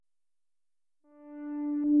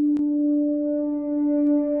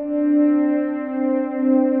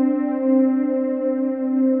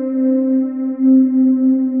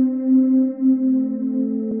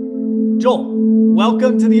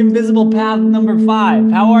Welcome to the Invisible Path number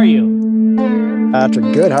 5. How are you?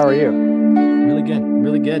 Patrick, good. How are you? Really good.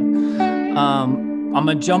 Really good. I'm going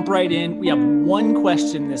to jump right in. We have one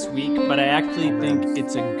question this week, but I actually think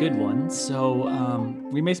it's a good one. So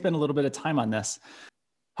we may spend a little bit of time on this.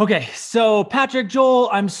 Okay. So Patrick, Joel,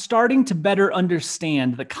 I'm starting to better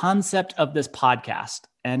understand the concept of this podcast,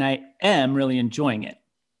 and I am really enjoying it.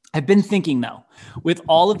 I've been thinking, though, with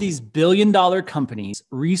all of these billion-dollar companies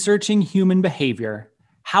researching human behavior,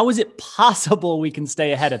 how is it possible we can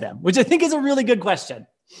stay ahead of them? Which I think is a really good question.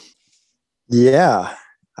 Yeah.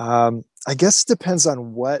 I guess it depends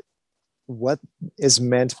on what is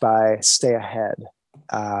meant by stay ahead.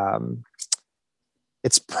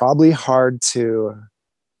 It's probably hard to,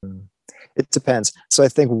 it depends. So I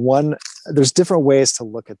think there's different ways to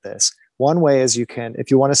look at this. One way is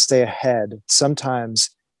if you want to stay ahead, sometimes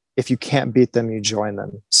if you can't beat them, you join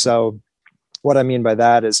them. So what I mean by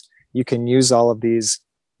that is you can use all of these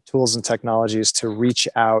tools and technologies to reach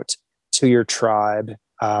out to your tribe.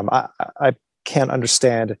 I can't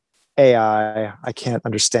understand AI. I can't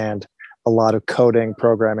understand a lot of coding,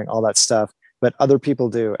 programming, all that stuff, but other people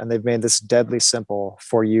do. And they've made this deadly simple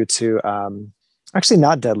for you to, actually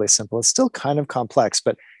not deadly simple. It's still kind of complex,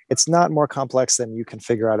 but it's not more complex than you can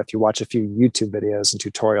figure out if you watch a few YouTube videos and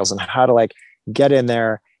tutorials on how to get in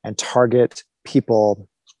there and target people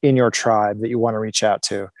in your tribe that you want to reach out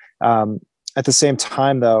to. At the same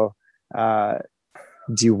time, though,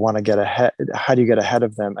 do you want to get ahead? How do you get ahead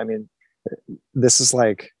of them? I mean, this is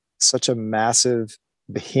such a massive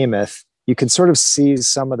behemoth. You can sort of see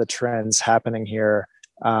some of the trends happening here.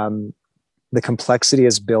 The complexity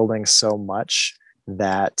is building so much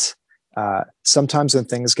that sometimes when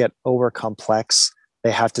things get over complex, they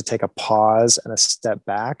have to take a pause and a step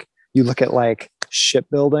back. You look at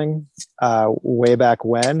shipbuilding way back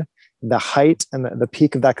when, the height and the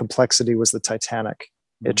peak of that complexity was the Titanic.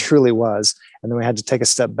 It truly was. And then we had to take a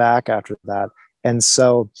step back after that. And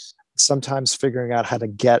so sometimes figuring out how to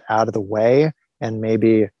get out of the way and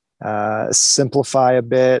maybe simplify a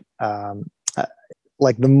bit. The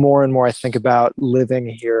more and more I think about living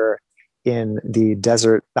here in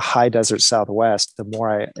the high desert Southwest, the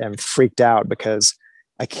more I am freaked out because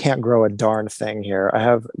I can't grow a darn thing here. I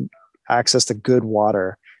have access to good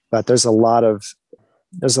water, but there's a lot of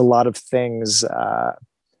things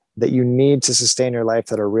that you need to sustain your life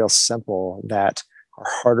that are real simple that are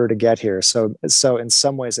harder to get here. So in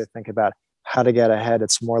some ways, I think about how to get ahead.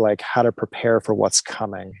 It's more like how to prepare for what's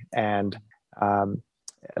coming, and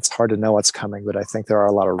it's hard to know what's coming. But I think there are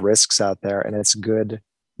a lot of risks out there, and it's good,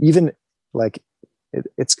 even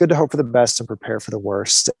it's good to hope for the best and prepare for the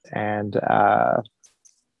worst. And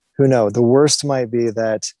who knows? The worst might be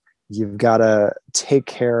that you've got to take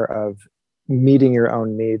care of meeting your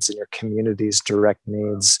own needs and your community's direct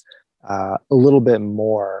needs a little bit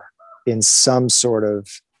more in some sort of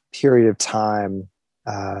period of time.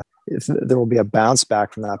 There will be a bounce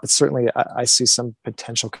back from that, but certainly I see some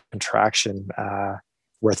potential contraction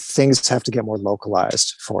where things have to get more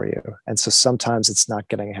localized for you. And so sometimes it's not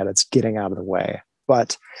getting ahead, it's getting out of the way.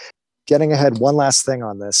 But getting ahead, one last thing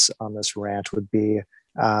on this rant would be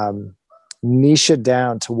niche it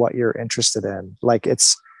down to what you're interested in.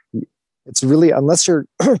 It's really, unless you're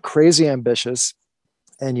crazy ambitious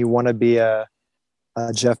and you want to be a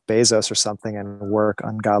Jeff Bezos or something and work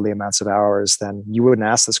ungodly amounts of hours, then you wouldn't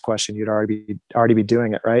ask this question. You'd already be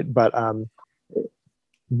doing it, right? But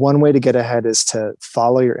one way to get ahead is to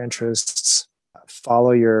follow your interests,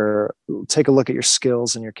 take a look at your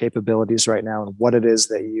skills and your capabilities right now and what it is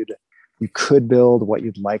that you could build, what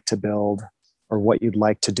you'd like to build, or what you'd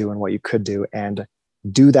like to do and what you could do, and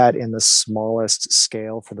do that in the smallest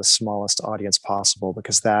scale for the smallest audience possible,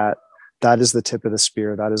 because that is the tip of the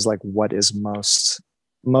spear. That is what is most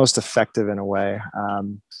effective in a way,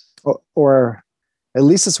 or at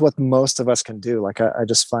least it's what most of us can do. I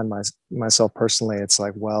just find myself personally, it's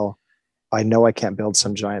well, I know I can't build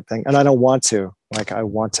some giant thing, and I don't want to. I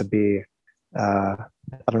want to be, I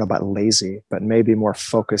don't know about lazy, but maybe more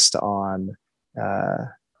focused on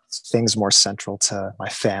things more central to my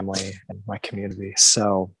family and my community.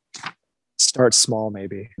 So start small,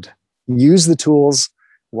 maybe. Use the tools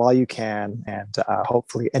while you can, and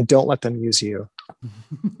hopefully, and don't let them use you.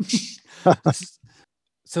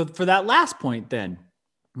 So for that last point, then,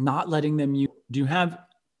 not letting them use, do you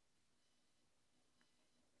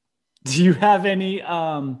have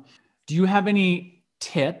any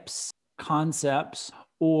tips, concepts,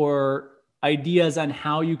 or ideas on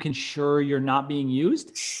how you can ensure you're not being used?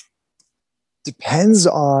 It depends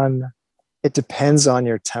on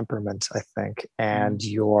your temperament, I think, and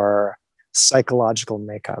your psychological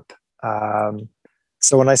makeup.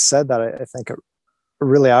 So when I said that, I think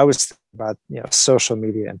really, I was thinking about, social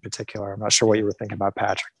media in particular. I'm not sure what you were thinking about,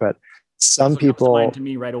 Patrick, but some people, to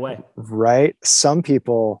me right away, right? Some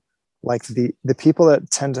people, like the people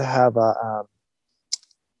that tend to have a,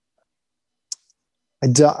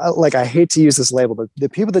 I hate to use this label, but the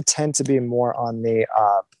people that tend to be more on the,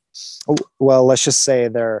 well, let's just say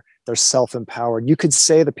they're self-empowered. You could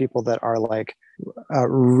say the people that are like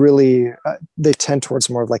really, they tend towards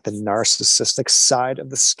more of like the narcissistic side of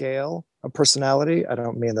the scale of personality. I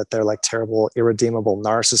don't mean that they're like terrible, irredeemable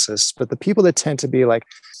narcissists, but the people that tend to be like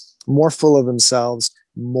more full of themselves,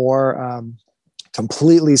 more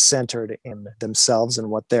completely centered in themselves and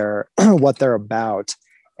what they're what they're about,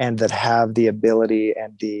 and that have the ability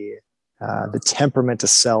and the temperament to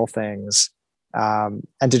sell things, and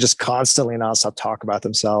to just constantly nonstop talk about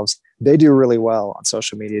themselves. They do really well on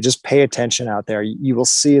social media. Just pay attention out there. You will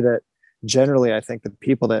see that generally, I think the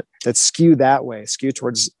people that skew that way, skew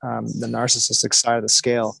towards the narcissistic side of the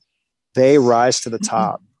scale, they rise to the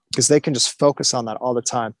top because they can just focus on that all the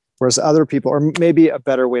time. Whereas other people, or maybe a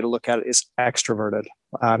better way to look at it, is extroverted.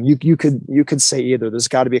 You could say either. There's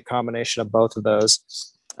got to be a combination of both of those.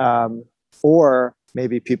 Or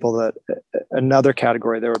maybe people that, another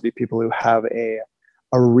category, there would be people who have a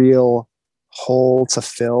real hole to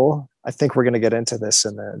fill. I think we're going to get into this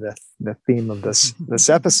in the theme of this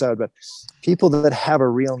episode, but people that have a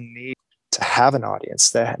real need to have an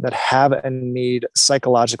audience, that have a need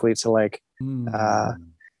psychologically to like,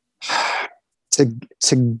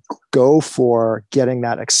 to go for getting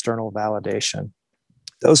that external validation.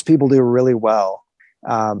 Those people do really well.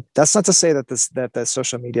 That's not to say that the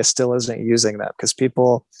social media still isn't using that, because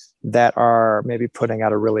people that are maybe putting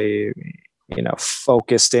out a really,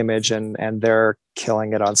 focused image and they're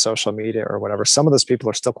killing it on social media or whatever. Some of those people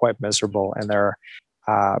are still quite miserable in their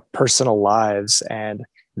personal lives, and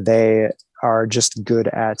they are just good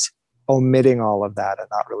at omitting all of that and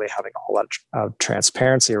not really having a whole lot of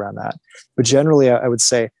transparency around that. But generally, I would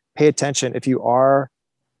say pay attention. If you are,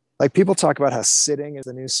 like, people talk about how sitting is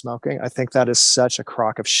the new smoking. I think that is such a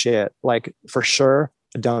crock of shit. Like, for sure,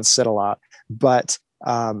 I don't sit a lot, but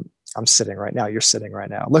I'm sitting right now. You're sitting right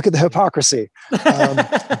now. Look at the hypocrisy.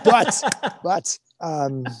 But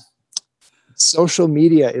social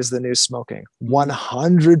media is the new smoking.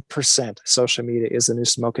 100% social media is the new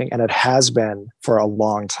smoking, and it has been for a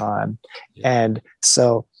long time. Yeah. And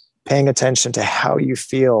so paying attention to how you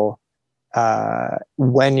feel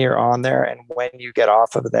when you're on there and when you get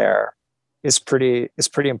off of there is pretty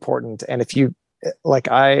important. And if you, like,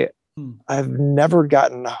 I've never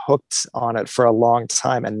gotten hooked on it for a long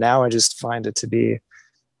time, and now I just find it to be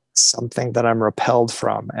something that I'm repelled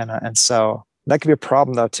from. And so that could be a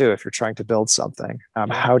problem though too, if you're trying to build something.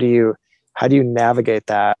 How do you navigate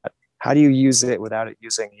that? How do you use it without it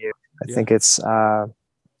using you? I think it's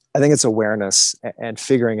awareness and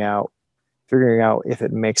figuring out if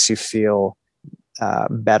it makes you feel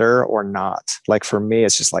better or not. Like, for me,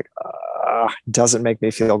 it's just like, doesn't make me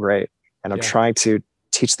feel great. And I'm trying to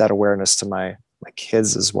teach that awareness to my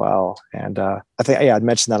kids as well. And I think, I'd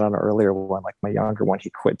mentioned that on an earlier one, like my younger one, he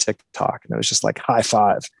quit TikTok, and it was just like, high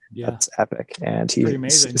five. Yeah. That's epic. And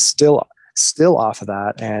he's still off of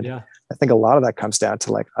that. And I think a lot of that comes down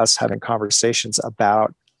to like us having conversations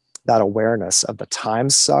about that awareness of the time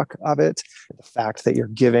suck of it, the fact that you're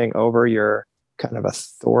giving over your kind of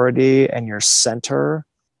authority and your center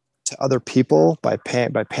to other people by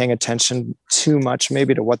paying attention too much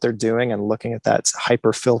maybe to what they're doing and looking at that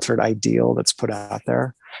hyper filtered ideal that's put out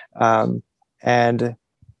there. And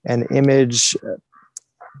an image,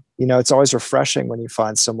 it's always refreshing when you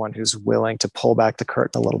find someone who's willing to pull back the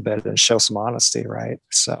curtain a little bit and show some honesty, right?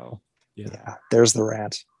 So yeah, there's the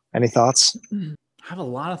rant. Any thoughts? I have a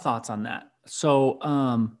lot of thoughts on that. So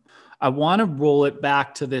I want to roll it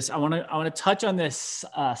back to this. I want to touch on this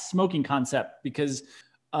smoking concept, because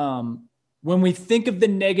when we think of the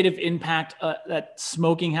negative impact that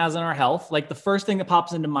smoking has on our health, like, the first thing that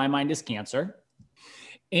pops into my mind is cancer.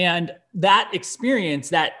 And that experience,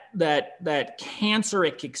 that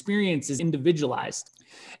canceric experience, is individualized.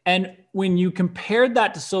 And when you compared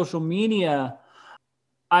that to social media,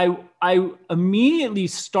 I immediately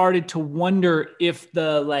started to wonder if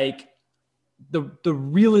the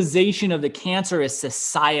realization of the cancer is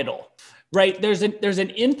societal. Right. There's an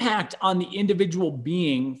impact on the individual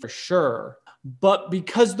being, for sure. But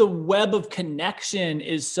because the web of connection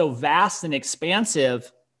is so vast and expansive,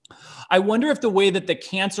 I wonder if the way that the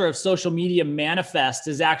cancer of social media manifests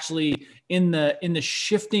is actually in the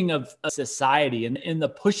shifting of society and in the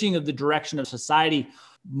pushing of the direction of society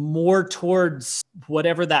more towards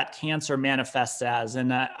whatever that cancer manifests as.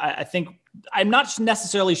 And I think I'm not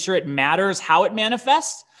necessarily sure it matters how it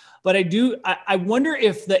manifests. but I wonder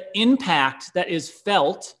if the impact that is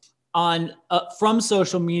felt on from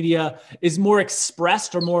social media is more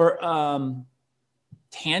expressed or more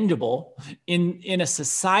tangible in a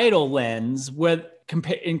societal lens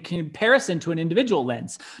in comparison to an individual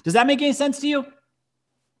lens. Does that make any sense to you?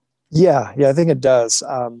 Yeah, I think it does.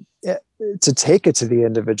 To take it to the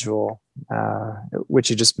individual, which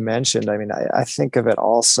you just mentioned, I mean, I think of it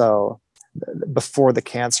also before the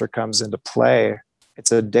cancer comes into play.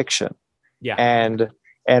 It's addiction, and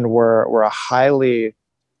we're a highly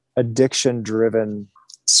addiction-driven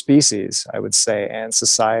species, I would say, and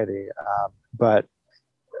society. But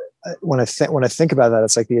when I think about that,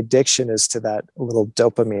 it's like the addiction is to that little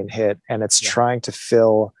dopamine hit, and it's trying to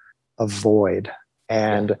fill a void.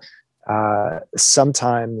 And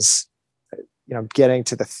sometimes, getting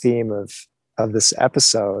to the theme of this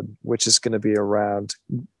episode, which is going to be around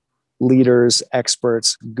leaders,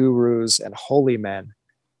 experts, gurus, and holy men.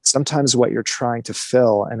 Sometimes what you're trying to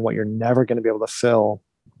fill and what you're never going to be able to fill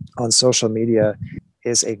on social media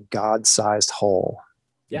is a God-sized hole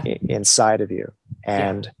inside of you.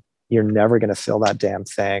 And you're never going to fill that damn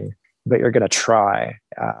thing, but you're going to try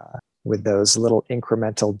with those little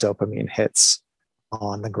incremental dopamine hits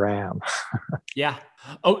on the gram. Yeah.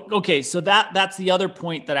 Oh, okay. So that's the other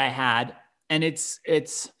point that I had, and it's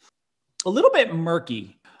a little bit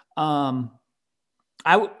murky.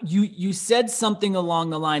 You said something along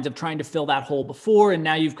the lines of trying to fill that hole before, and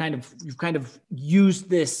now you've kind of used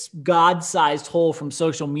this God-sized hole from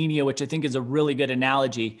social media, which I think is a really good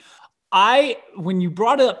analogy. When you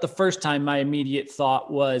brought it up the first time, my immediate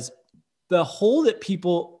thought was the hole that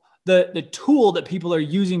the tool that people are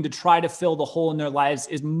using to try to fill the hole in their lives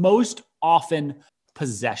is most often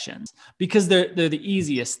possessions, because they're the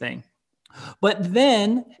easiest thing. But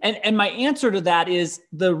then, and my answer to that is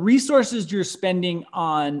the resources you're spending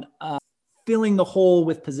on filling the hole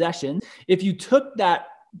with possessions. If you took that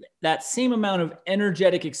same amount of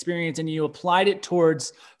energetic experience and you applied it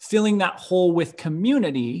towards filling that hole with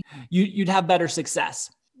community, you'd have better success.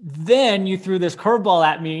 Then you threw this curveball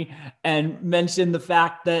at me and mentioned the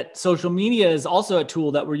fact that social media is also a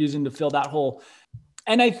tool that we're using to fill that hole.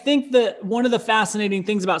 And I think that one of the fascinating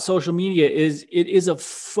things about social media is it is a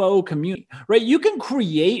faux community, right? You can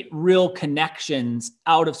create real connections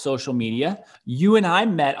out of social media. You and I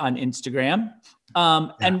met on Instagram,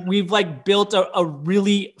 and we've built a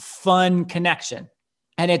really fun connection,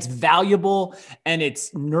 and it's valuable and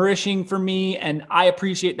it's nourishing for me, and I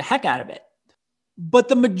appreciate the heck out of it. But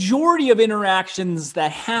the majority of interactions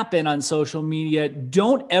that happen on social media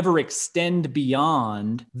don't ever extend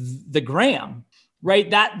beyond the gram.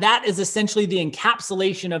 Right. That is essentially the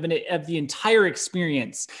encapsulation of the entire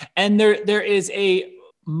experience. And there is a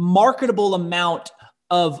marketable amount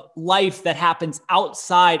of life that happens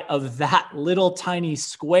outside of that little tiny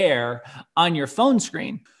square on your phone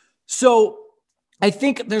screen. So I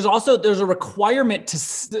think there's a requirement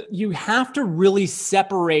you have to really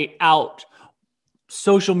separate out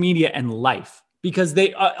social media and life, because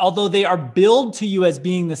although they are billed to you as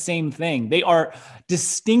being the same thing, they are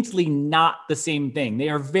distinctly not the same thing. They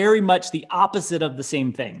are very much the opposite of the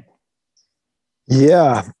same thing.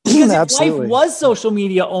 Yeah, because if life was social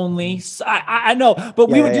media only, I know, but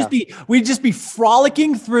we'd just be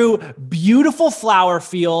frolicking through beautiful flower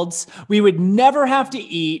fields. We would never have to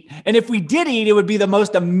eat. And if we did eat, it would be the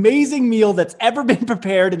most amazing meal that's ever been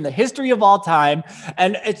prepared in the history of all time.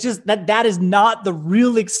 And it's just that is not the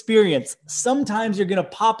real experience. Sometimes you're going to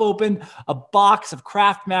pop open a box of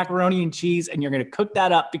Kraft macaroni and cheese and you're going to cook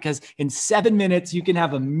that up, because in 7 minutes you can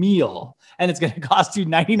have a meal and it's going to cost you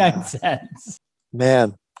 99 cents.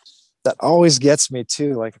 Man, that always gets me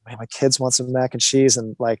too. Like, man, my kids want some mac and cheese,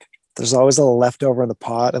 and there's always a little leftover in the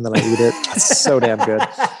pot, and then I eat it. It's so damn good.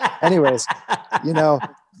 Anyways,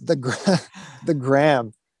 the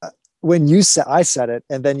gram. When I said it,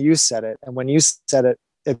 and then you said it, and when you said it,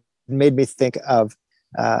 it made me think of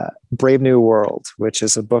Brave New World, which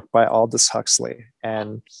is a book by Aldous Huxley,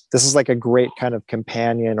 and this is a great kind of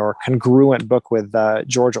companion or congruent book with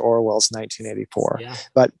George Orwell's 1984. Yeah.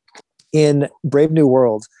 But in Brave New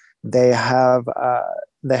World, they have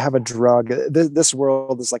a drug. This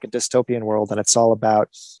world is like a dystopian world, and it's all about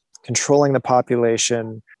controlling the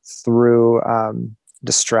population through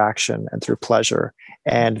distraction and through pleasure.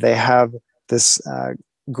 And they have this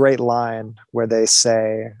great line where they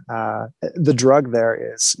say the drug there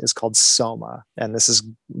is called Soma, and this is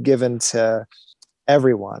given to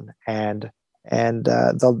everyone. And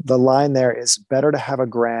the line there is, better to have a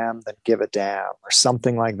gram than give a damn, or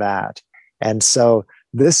something like that. And so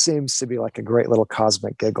this seems to be like a great little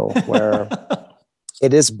cosmic giggle where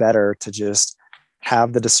it is better to just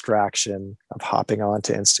have the distraction of hopping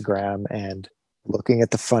onto Instagram and looking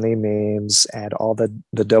at the funny memes and all the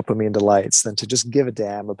dopamine delights than to just give a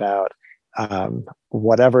damn about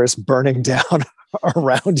whatever is burning down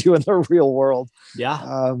around you in the real world.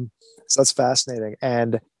 Yeah. So that's fascinating.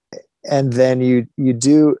 And then you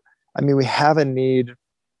do, I mean, we have a need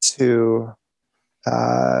to,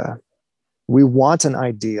 we want an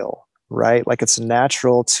ideal, right? Like it's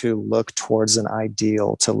natural to look towards an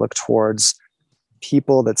ideal, to look towards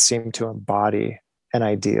people that seem to embody an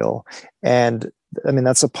ideal. And I mean,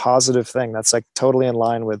 that's a positive thing. That's like totally in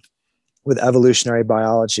line with evolutionary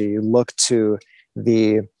biology. You look to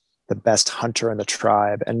the best hunter in the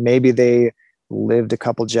tribe, and maybe they lived a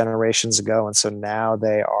couple generations ago, and so now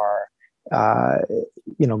they are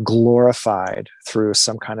glorified through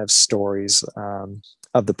some kind of stories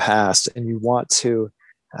of the past, and you want to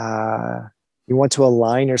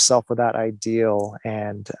align yourself with that ideal.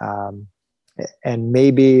 And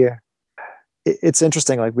maybe it's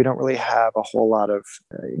interesting, like we don't really have a whole lot of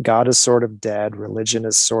God is sort of dead, religion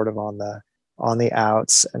is sort of on the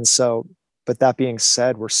outs, and so, but that being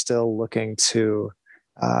said, we're still looking to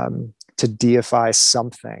deify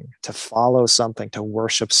something, to follow something, to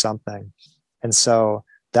worship something. And so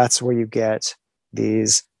that's where you get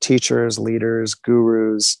these teachers, leaders,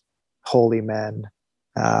 gurus, holy men,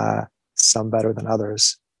 some better than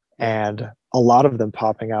others, and a lot of them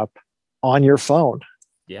popping up on your phone.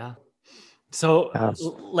 Yeah. So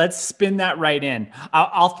let's spin that right in.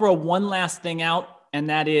 I'll throw one last thing out, and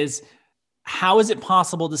that is, how is it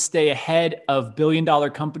possible to stay ahead of billion-dollar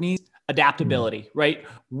companies? Adaptability, right?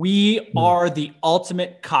 We are the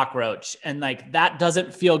ultimate cockroach, and like that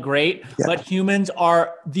doesn't feel great, but humans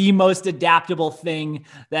are the most adaptable thing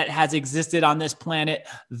that has existed on this planet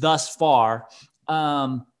thus far.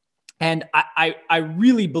 And I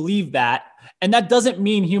really believe that. And that doesn't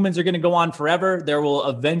mean humans are going to go on forever. There will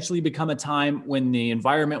eventually become a time when the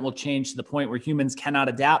environment will change to the point where humans cannot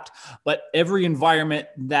adapt. But every environment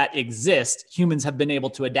that exists, humans have been able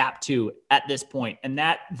to adapt to at this point. And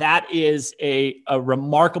that is a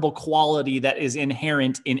remarkable quality that is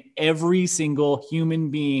inherent in every single human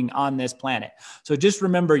being on this planet. So just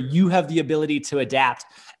remember, you have the ability to adapt,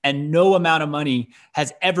 and no amount of money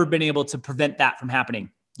has ever been able to prevent that from happening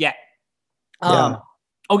yet.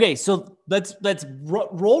 Okay, so let's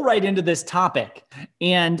roll right into this topic,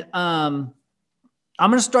 and I'm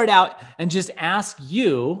going to start out and just ask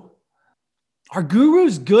you: are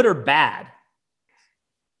gurus good or bad?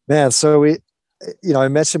 Man, so I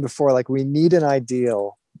mentioned before, like we need an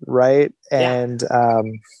ideal, right? And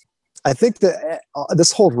I think that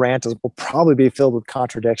this whole rant will probably be filled with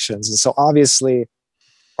contradictions, and so obviously,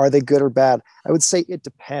 are they good or bad? I would say it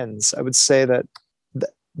depends. I would say that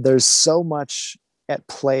there's so much at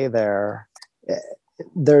play there. I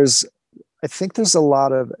think there's a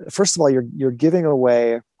lot of, first of all, you're giving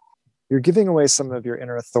away some of your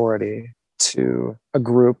inner authority to a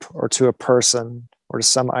group or to a person or to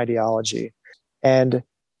some ideology. And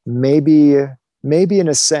maybe in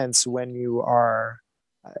a sense, when you are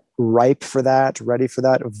ripe for that, ready for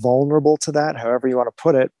that, vulnerable to that, however you want to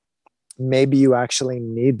put it, maybe you actually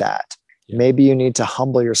need that. Yeah. Maybe you need to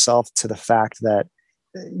humble yourself to the fact that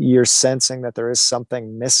you're sensing that there is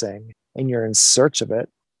something missing and you're in search of it.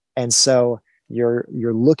 And so you're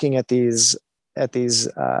looking at these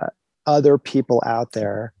other people out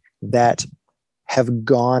there that have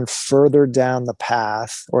gone further down the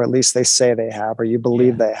path, or at least they say they have, or you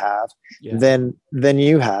believe they have, than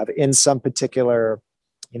you have in some particular,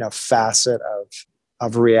 facet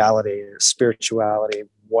of reality, spirituality,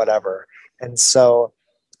 whatever. And so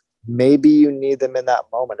maybe you need them in that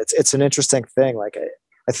moment. It's an interesting thing. Like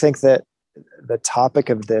I think that the topic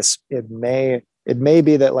of this, it may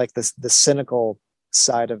be that like the cynical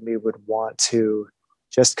side of me would want to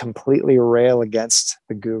just completely rail against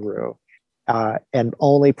the guru and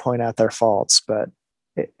only point out their faults. But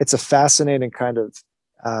it's a fascinating kind of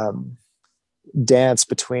dance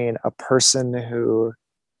between a person who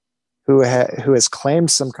has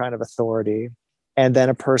claimed some kind of authority, and then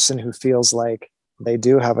a person who feels like they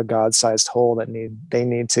do have a God-sized hole that they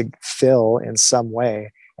need to fill in some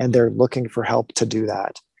way, and they're looking for help to do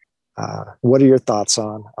that. What are your thoughts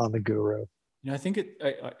on the guru? I think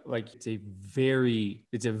it's a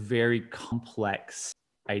very complex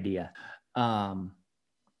idea. I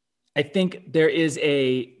think there's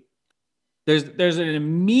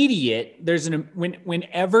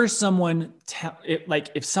whenever someone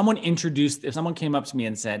if someone came up to me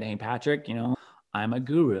and said, "Hey, Patrick, I'm a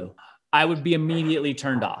guru," I would be immediately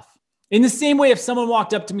turned off. In the same way, if someone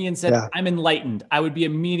walked up to me and said, Yeah. I'm enlightened, I would be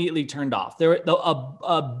immediately turned off.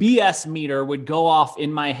 A BS meter would go off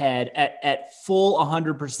in my head at full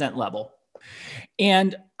 100% level.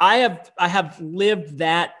 And I have lived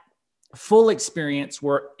that full experience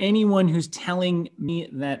where anyone who's telling me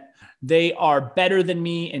that they are better than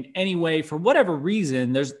me in any way, for whatever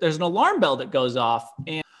reason, there's an alarm bell that goes off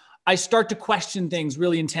and I start to question things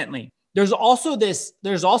really intently. There's also this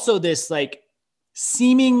like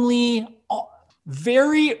seemingly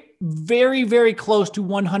very, very, very close to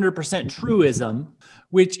 100% truism,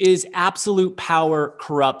 which is absolute power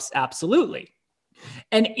corrupts absolutely.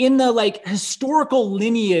 And in the like historical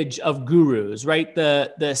lineage of gurus, right?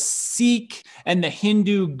 The Sikh and the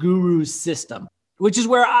Hindu guru system, which is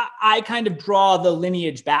where I kind of draw the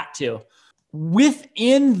lineage back to.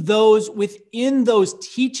 Within those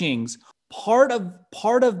teachings, part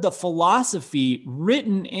of the philosophy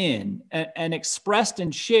written in and expressed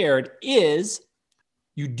and shared is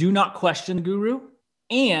you do not question the guru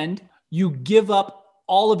and you give up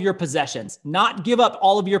all of your possessions. Not give up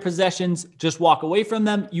all of your possessions, just walk away from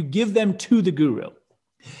them. You give them to the guru.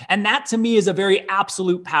 And that to me is a very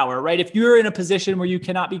absolute power, right? If you're in a position where you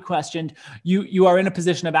cannot be questioned, you are in a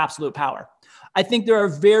position of absolute power. I think there are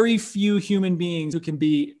very few human beings who can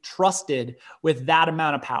be trusted with that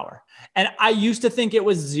amount of power. And I used to think it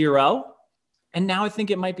was 0, and now I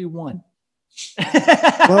think it might be 1.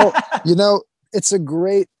 Well, it's a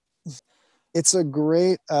great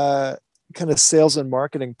kind of sales and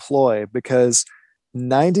marketing ploy, because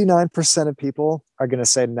 99% of people are going to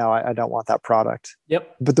say, no, I don't want that product.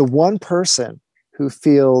 Yep. But the one person who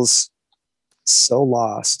feels so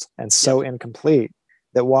lost and so incomplete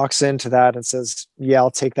that walks into that and says, yeah,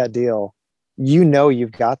 I'll take that deal.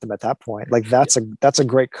 You've got them at that point. Like that's a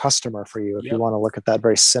great customer for you if you want to look at that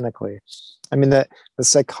very cynically. I mean, the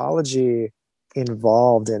psychology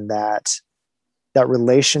involved in that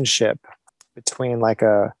relationship between like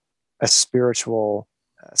a spiritual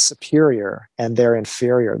superior and their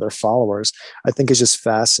inferior, their followers, I think is just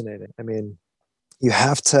fascinating. I mean, you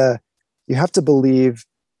have to believe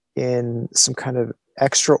in some kind of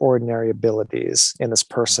extraordinary abilities in this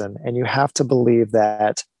person, and you have to believe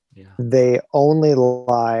that they only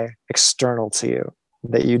lie external to you,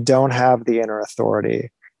 that you don't have the inner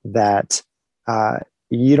authority, that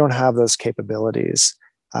you don't have those capabilities,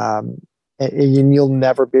 and you'll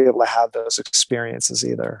never be able to have those experiences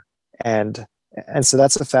either. And so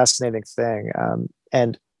that's a fascinating thing.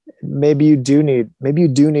 And maybe you do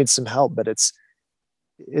need some help, but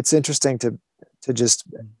it's interesting to just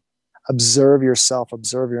observe yourself,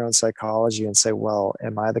 observe your own psychology and say, well,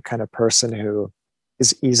 am I the kind of person who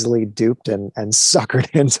is easily duped and suckered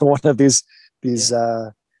into one of these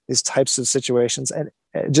types of situations? And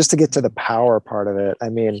just to get to the power part of it, I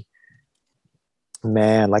mean,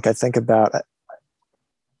 man, like I think about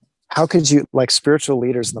how could you, like spiritual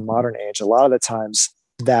leaders in the modern age, a lot of the times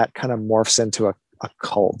that kind of morphs into a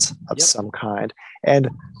cult of some kind. And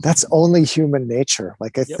that's only human nature.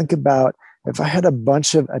 Like I think about if I had a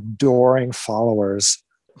bunch of adoring followers,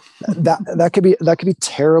 that could be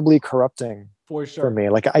terribly corrupting for me.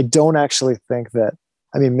 Like I don't actually think that,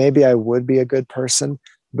 I mean, maybe I would be a good person,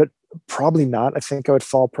 but probably not. I think I would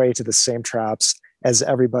fall prey to the same traps as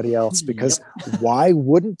everybody else, because why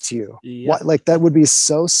wouldn't you? Like that would be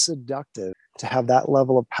so seductive to have that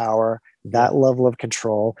level of power, that level of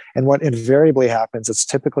control. And what invariably happens, it's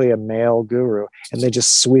typically a male guru, and they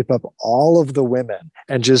just sweep up all of the women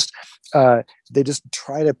and just they just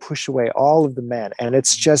try to push away all of the men. And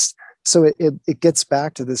it's just, so it gets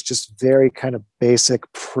back to this just very kind of basic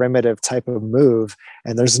primitive type of move,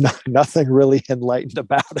 and there's nothing really enlightened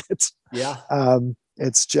about it.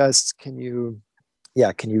 It's just, can you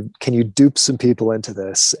dupe some people into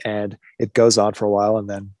this? And it goes on for a while, and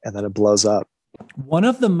then it blows up. One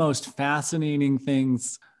of the most fascinating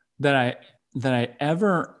things that I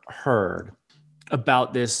ever heard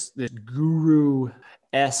about this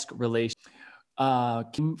guru-esque relation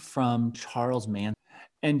came from Charles Manson.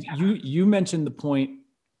 And you mentioned the point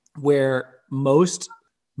where most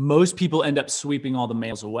people end up sweeping all the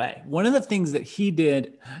males away. One of the things that he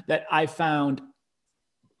did that I found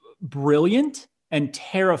brilliant and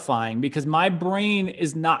terrifying, because my brain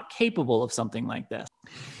is not capable of something like this,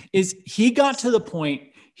 is he got to the point,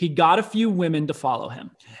 he got a few women to follow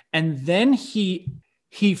him. And then he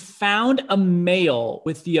found a male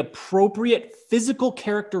with the appropriate physical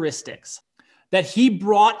characteristics that he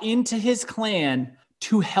brought into his clan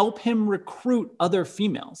to help him recruit other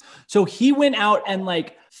females. So he went out and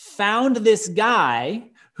like found this guy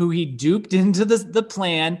who he duped into the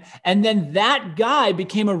plan. And then that guy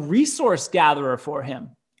became a resource gatherer for him.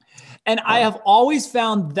 And I have always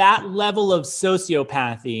found that level of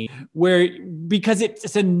sociopathy because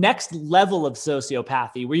it's a next level of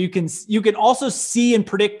sociopathy where you can also see and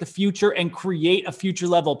predict the future and create a future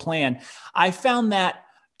level plan. I found that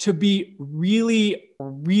to be really,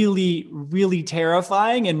 really, really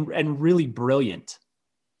terrifying and really brilliant.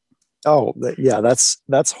 Oh, yeah,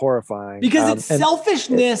 that's horrifying. Because it's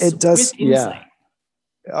selfishness it does, with insight. Yeah.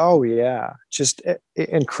 Oh, yeah. Just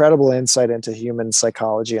incredible insight into human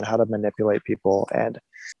psychology and how to manipulate people. And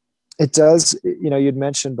it does, you'd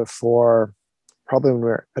mentioned before, probably when we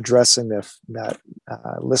were addressing that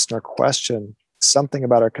listener question, something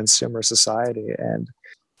about our consumer society. And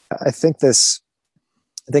I think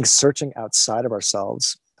searching outside of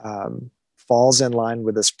ourselves falls in line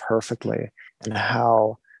with this perfectly, and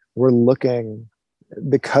how we're looking,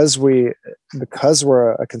 because we're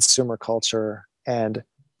a consumer culture, and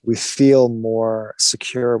we feel more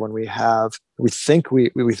secure when we think we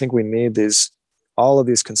need all of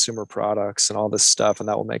these consumer products and all this stuff, and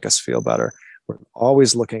that will make us feel better. We're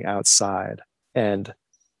always looking outside. And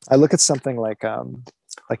I look at something like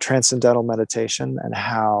transcendental meditation, and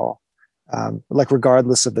how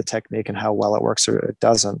regardless of the technique and how well it works or it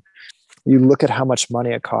doesn't, you look at how much money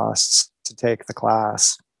it costs to take the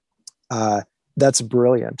class. That's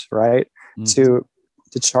brilliant, right? Mm-hmm.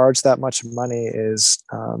 To charge that much money is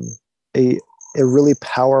a really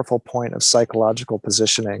powerful point of psychological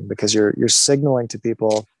positioning, because you're signaling to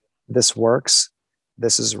people, this works,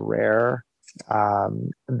 this is rare,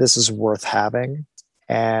 this is worth having,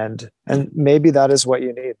 and maybe that is what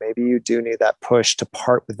you need. Maybe you do need that push to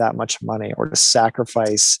part with that much money, or to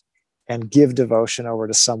sacrifice and give devotion over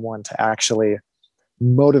to someone to actually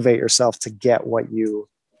motivate yourself to get what you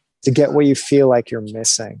feel like you're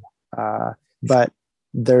missing. But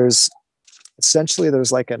there's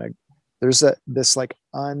this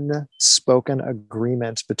unspoken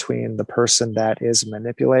agreement between the person that is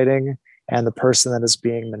manipulating and the person that is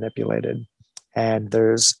being manipulated. And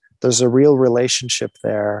there's a real relationship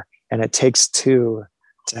there, and it takes two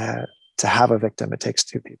to have a victim. It takes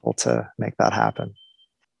two people to make that happen.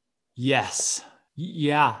 Yes.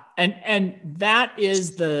 Yeah. And that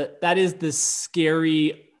is the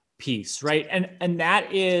scary piece, right? And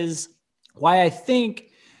that is why I think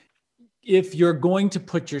if you're going to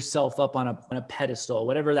put yourself up on a pedestal,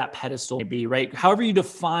 whatever that pedestal may be, right? However you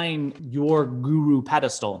define your guru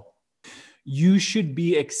pedestal, you should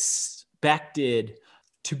be expected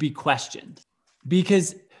to be questioned.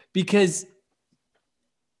 Because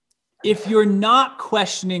if you're not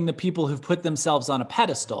questioning the people who've put themselves on a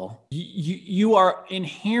pedestal, you are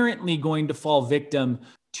inherently going to fall victim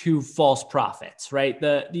to false prophets, right?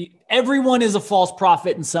 Everyone is a false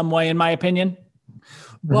prophet in some way, in my opinion.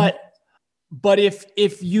 Mm-hmm. But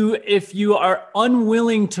if you are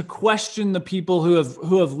unwilling to question the people who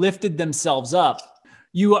have lifted themselves up,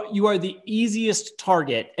 you are the easiest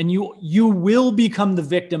target, and you will become the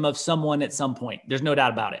victim of someone at some point. There's no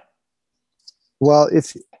doubt about it. Well,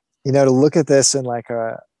 if to look at this in like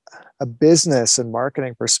a business and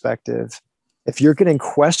marketing perspective, if you're getting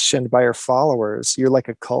questioned by your followers, you're like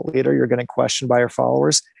a cult leader, you're getting questioned by your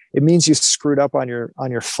followers, it means you screwed up on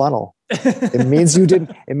your funnel. It means you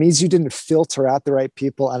didn't filter out the right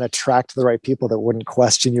people and attract the right people that wouldn't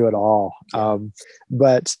question you at all. Yeah.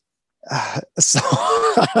 So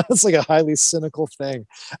it's like a highly cynical thing.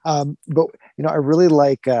 But I really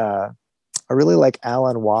like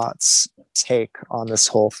Alan Watts' take on this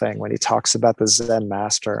whole thing when he talks about the Zen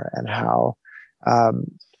master, and how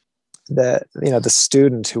the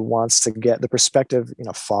student who wants to get the prospective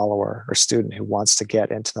follower or student who wants to get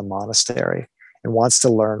into the monastery and wants to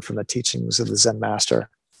learn from the teachings of the Zen master,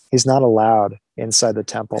 he's not allowed inside the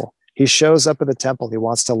temple. He shows up at the temple, he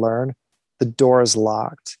wants to learn, the door is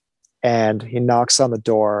locked, and he knocks on the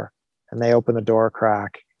door, and they open the door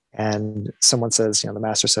crack, and someone says, the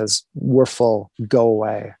master says, "We're full, go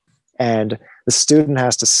away." And the student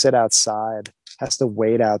has to sit outside, has to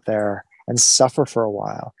wait out there and suffer for a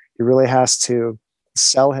while. He really has to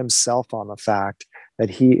sell himself on the fact that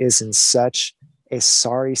he is in such a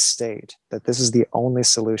sorry state that this is the only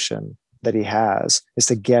solution that he has, is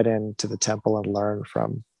to get into the temple and learn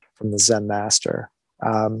from the Zen master.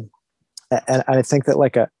 And I think that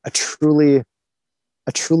like a truly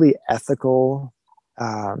ethical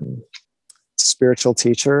spiritual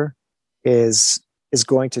teacher is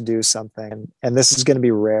going to do something, and this is going to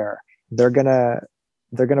be rare. They're going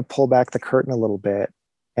to pull back the curtain a little bit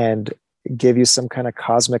and give you some kind of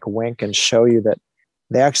cosmic wink and show you that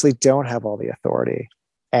they actually don't have all the authority,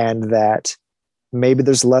 and that maybe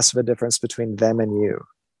there's less of a difference between them and you.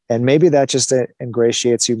 And maybe that just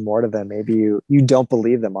ingratiates you more to them. Maybe you don't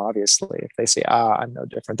believe them, obviously. If they say, I'm no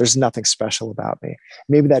different, there's nothing special about me.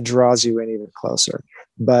 Maybe that draws you in even closer.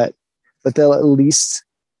 But they'll at least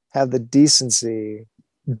have the decency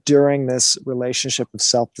during this relationship of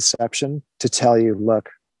self-deception to tell you, look,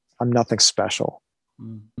 I'm nothing special.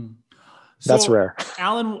 Mm-hmm. That's rare.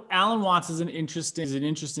 Alan Watts is an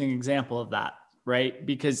interesting example of that, right?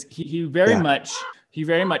 Because he very much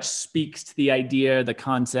speaks to the idea, the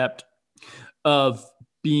concept of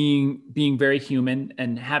being very human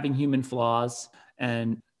and having human flaws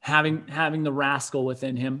and having the rascal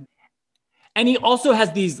within him. And he also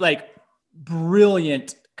has these like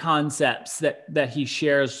brilliant concepts that he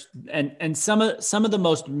shares, and some of the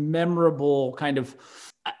most memorable kind of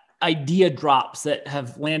idea drops that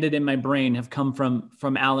have landed in my brain have come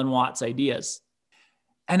from Alan Watts' ideas.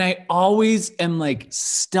 And I always am like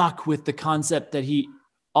stuck with the concept that he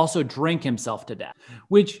also drank himself to death,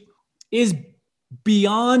 which is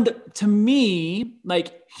beyond, to me,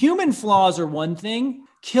 like human flaws are one thing.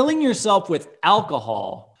 Killing yourself with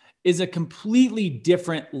alcohol is a completely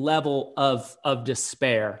different level of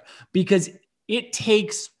despair, because it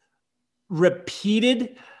takes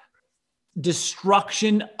repeated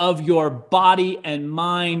destruction of your body and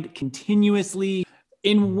mind continuously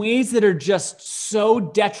in ways that are just so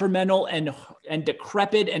detrimental and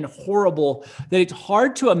decrepit and horrible that it's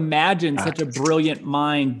hard to imagine such a brilliant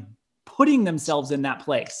mind putting themselves in that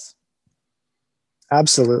place.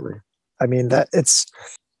 Absolutely. I mean, that it's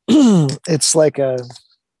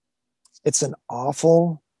an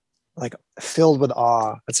awful, like filled with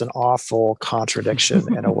awe. It's an awful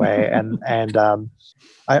contradiction in a way. And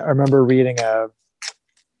I remember reading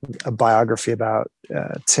a biography about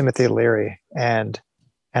Timothy Leary and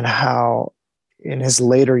how in his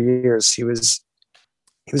later years he was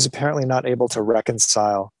apparently not able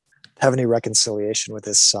to have any reconciliation with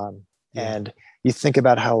his son. Yeah. And you think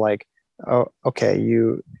about how like, oh, okay,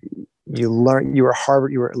 you learned, you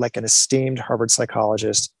were like an esteemed Harvard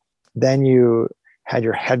psychologist. Then you had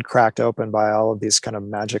your head cracked open by all of these kind of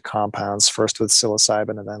magic compounds, first with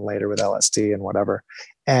psilocybin and then later with LSD and whatever.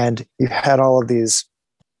 And you had all of these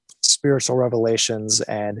spiritual revelations,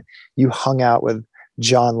 and you hung out with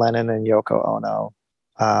John Lennon and Yoko Ono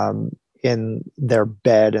in their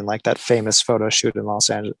bed in like that famous photo shoot in Los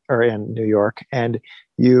Angeles or in New York. And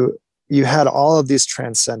you had all of these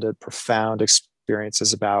transcendent, profound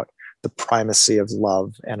experiences about the primacy of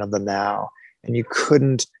love and of the now. And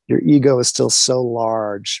your ego is still so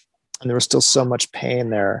large and there was still so much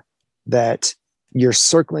pain there that you're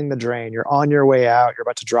circling the drain, you're on your way out, you're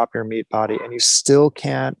about to drop your meat body, and you still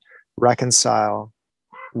can't reconcile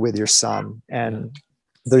with your son. And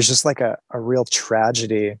there's just like a real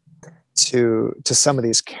tragedy to some of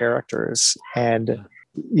these characters. And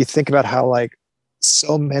you think about how like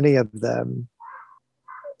so many of them,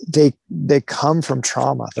 they come from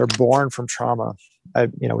trauma. They're born from trauma.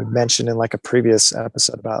 We mentioned in like a previous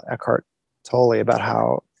episode about Eckhart Tolle about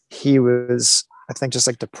how he was, I think, just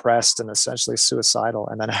like depressed and essentially suicidal,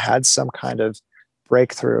 and then had some kind of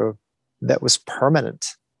breakthrough that was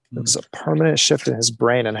permanent. It was a permanent shift in his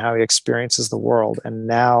brain and how he experiences the world. And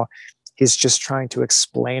now he's just trying to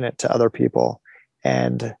explain it to other people.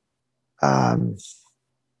 And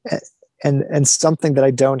something that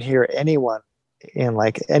I don't hear anyone in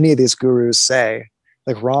like any of these gurus say,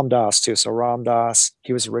 like Ram Dass too. So Ram Dass,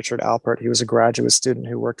 he was Richard Alpert. He was a graduate student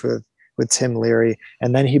who worked with Tim Leary.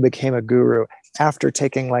 And then he became a guru after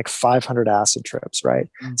taking like 500 acid trips, right?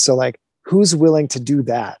 Mm. So like, who's willing to do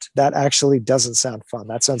that? That actually doesn't sound fun.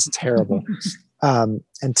 That sounds terrible and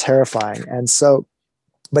terrifying. And so,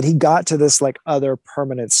 but he got to this like other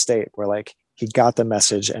permanent state where like he got the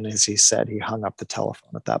message, and as he said, he hung up the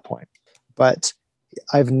telephone at that point. But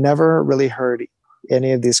I've never really heard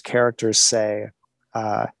any of these characters say,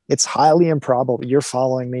 it's highly improbable. You're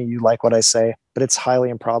following me. You like what I say, but it's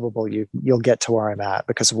highly improbable you'll get to where I'm at,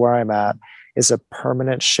 because where I'm at is a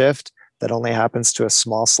permanent shift that only happens to a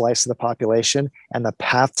small slice of the population. And the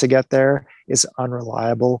path to get there is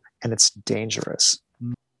unreliable and it's dangerous.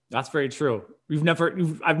 That's very true.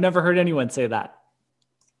 I've never heard anyone say that.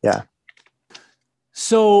 Yeah.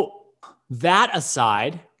 So that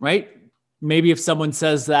aside, right? Maybe if someone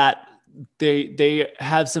says that they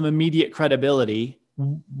have some immediate credibility,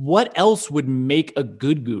 what else would make a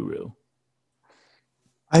good guru?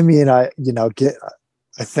 I mean, I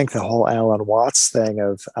think the whole Alan Watts thing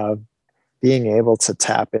of being able to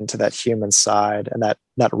tap into that human side and that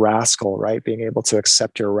rascal, right? Being able to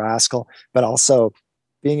accept your rascal, but also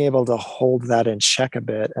being able to hold that in check a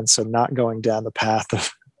bit. And so not going down the path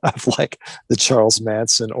of like the Charles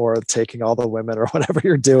Manson or taking all the women or whatever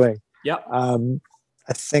you're doing. Yep. I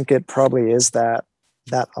I think it probably is that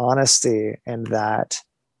honesty and that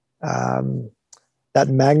that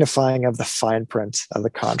magnifying of the fine print of the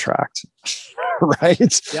contract,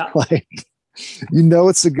 right? Yeah. Like,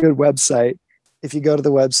 it's a good website if you go to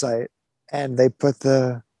the website and they don't put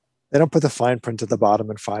the fine print at the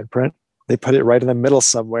bottom in fine print. They put it right in the middle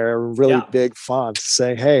somewhere, really big font,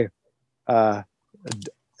 saying, "Hey,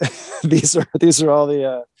 these are all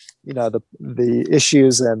the the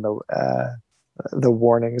issues and the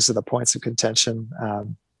warnings and the points of contention."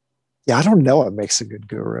 I don't know what makes a good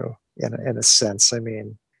guru in a sense. I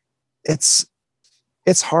mean, it's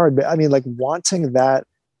hard, but I mean, like wanting the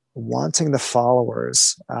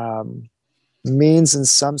followers means in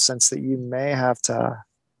some sense that you may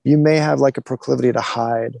have like a proclivity to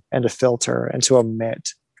hide and to filter and to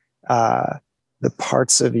omit the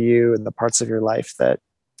parts of you and the parts of your life that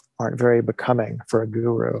aren't very becoming for a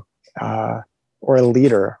guru or a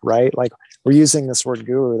leader, right? Like, we're using this word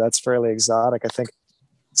guru, that's fairly exotic. I think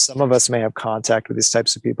some of us may have contact with these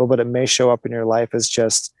types of people, but it may show up in your life as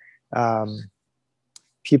just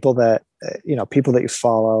people that you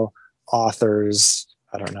follow, authors,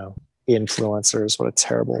 I don't know, influencers, what a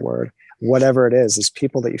terrible word, whatever it is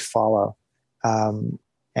people that you follow. And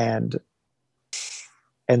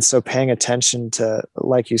so paying attention to,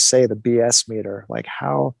 like you say, the BS meter, like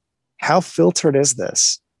how filtered is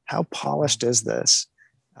this? How polished is this?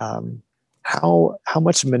 How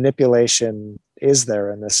much manipulation is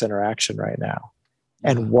there in this interaction right now?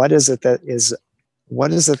 And what is it that is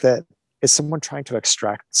someone trying to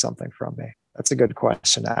extract something from me? That's a good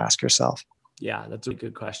question to ask yourself. Yeah, that's a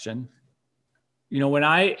good question. When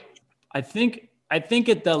I think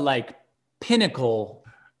at the like pinnacle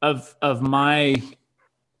of my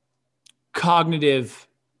cognitive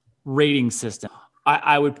rating system,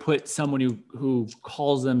 I would put someone who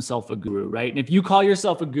calls themselves a guru, right? And if you call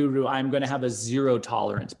yourself a guru, I'm going to have a zero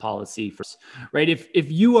tolerance policy for, right?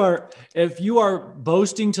 If you are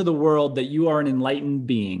boasting to the world that you are an enlightened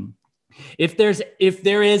being, if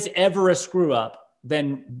there is ever a screw up,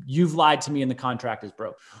 then you've lied to me and the contract is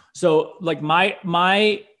broke. So like my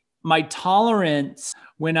tolerance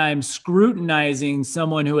when I'm scrutinizing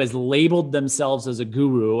someone who has labeled themselves as a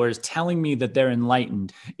guru or is telling me that they're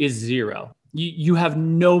enlightened is zero. You have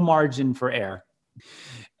no margin for error.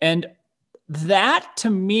 And that, to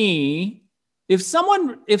me, if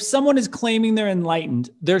someone is claiming they're enlightened,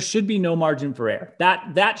 there should be no margin for error.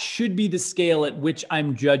 That should be the scale at which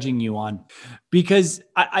I'm judging you on, because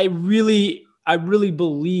I really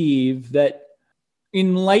believe that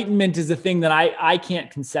enlightenment is a thing that I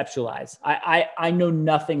can't conceptualize. I know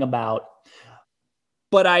nothing about,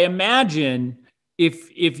 but I imagine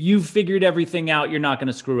if you've figured everything out, you're not going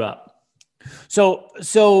to screw up. So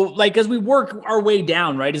like, as we work our way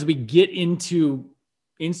down, right, as we get into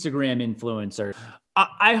Instagram influencers,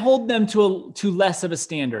 I hold them to less of a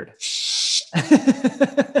standard.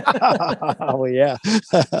 Oh yeah.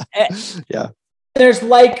 Yeah. There's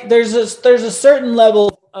a certain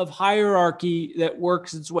level of hierarchy that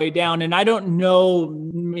works its way down. And I don't know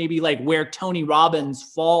maybe like where Tony Robbins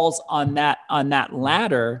falls on that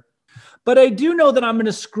ladder, but I do know that I'm going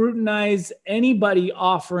to scrutinize anybody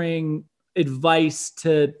offering advice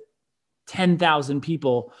to 10,000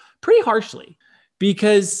 people pretty harshly,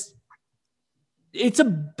 because that's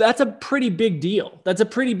a pretty big deal. That's a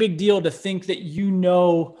pretty big deal to think that you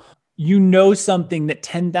know something that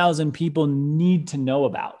 10,000 people need to know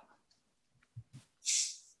about.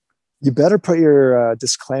 You better put your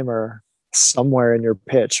disclaimer somewhere in your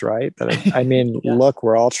pitch, right? I mean, yeah. Look,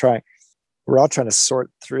 we're all trying to sort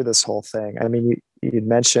through this whole thing. I mean, you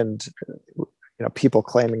mentioned people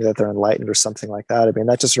claiming that they're enlightened or something like that. I mean,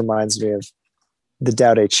 that just reminds me of the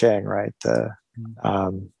Tao Te Ching, right?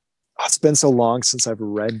 It's been so long since I've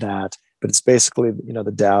read that, but it's basically,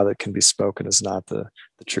 the Tao that can be spoken is not the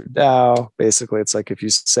true Tao. Basically, it's like, if you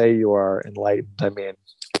say you are enlightened, I mean,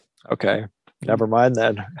 okay, never mind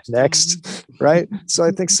then. Next, right? So I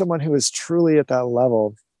think someone who is truly at that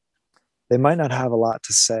level, they might not have a lot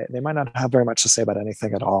to say. They might not have very much to say about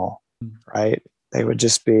anything at all, right? They would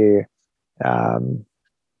just be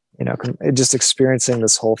just experiencing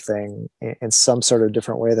this whole thing in some sort of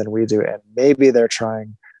different way than we do. And maybe they're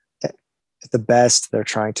trying, at the best, they're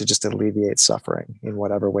trying to just alleviate suffering in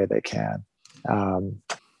whatever way they can.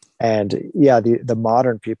 And yeah, the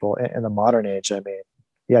modern people in the modern age, I mean,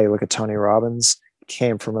 yeah, you look at Tony Robbins,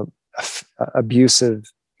 came from a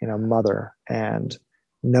abusive, mother and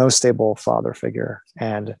no stable father figure,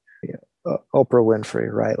 and Oprah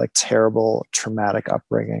Winfrey, right? Like terrible, traumatic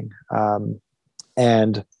upbringing.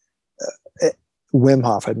 And Wim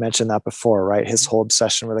Hof, I'd mentioned that before, right? His whole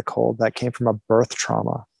obsession with a cold, that came from a birth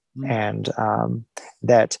trauma, Mm. And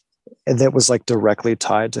that was like directly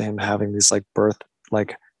tied to him having these like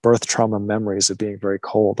birth trauma memories of being very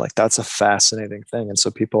cold. Like that's a fascinating thing. And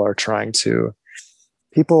so people are trying to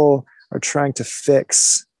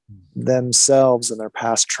fix themselves and their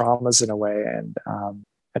past traumas in a way, and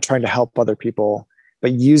trying to help other people,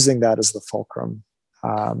 but using that as the fulcrum.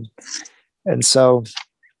 And so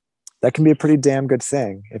that can be a pretty damn good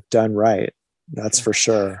thing if done right. That's for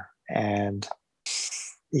sure. And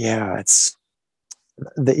yeah, it's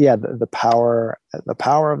the power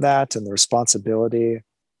of that, and the responsibility,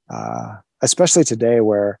 especially today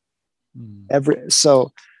where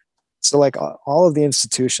so like all of the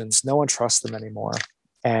institutions, no one trusts them anymore.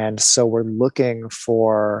 And so we're looking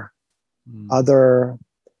for other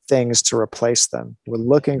things to replace them. We're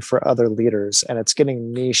looking for other leaders, and it's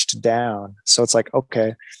getting niched down. So it's like,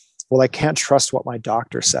 okay, well, I can't trust what my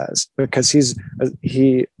doctor says because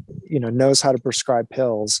he knows how to prescribe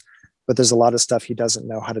pills, but there's a lot of stuff he doesn't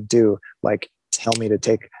know how to do, like tell me to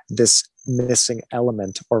take this missing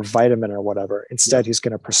element or vitamin or whatever. Instead, he's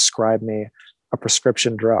going to prescribe me a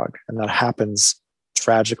prescription drug. And that happens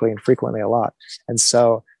tragically and frequently a lot. And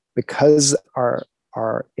so because our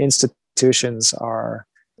institutions are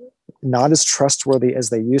not as trustworthy as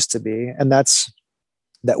they used to be, and that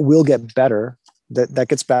will get better. That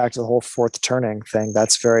gets back to the whole fourth turning thing.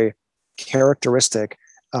 That's very characteristic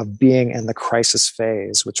of being in the crisis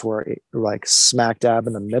phase, which we're like smack dab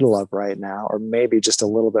in the middle of right now, or maybe just a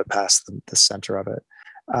little bit past the center of it,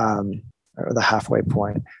 or the halfway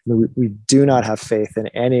point. We do not have faith in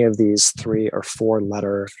any of these 3 or 4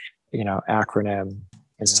 letter, acronym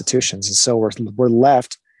institutions. And so we're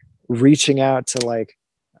left reaching out to like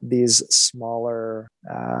these smaller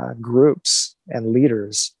groups and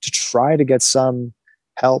leaders to try to get some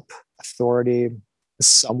help, authority,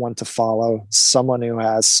 someone to follow, someone who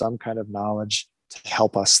has some kind of knowledge to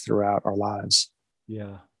help us throughout our lives.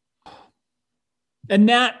 Yeah. And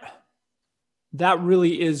that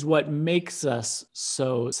really is what makes us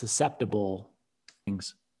so susceptible to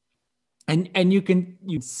things. And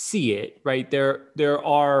you see it, right? There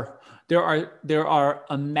are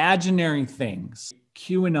imaginary things.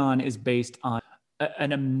 QAnon is based on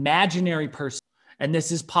an imaginary person. And this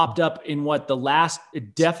has popped up in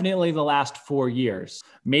definitely the last 4 years,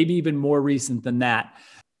 maybe even more recent than that.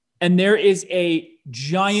 And there is a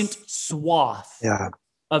giant swath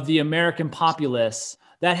of the American populace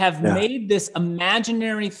that have made this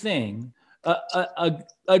imaginary thing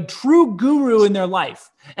a true guru in their life.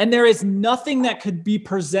 And there is nothing that could be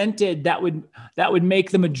presented that would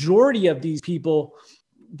make the majority of these people,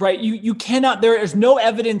 right? You cannot, there is no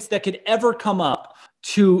evidence that could ever come up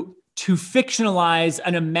to fictionalize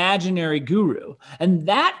an imaginary guru. And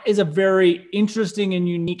that is a very interesting and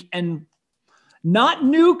unique and not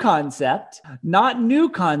new concept, but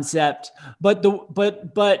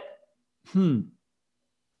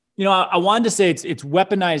I wanted to say it's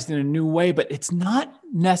weaponized in a new way, but it's not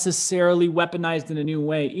necessarily weaponized in a new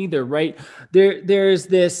way either, right? There's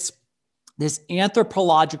this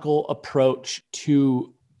anthropological approach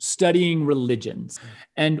to studying religions.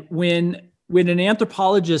 And when an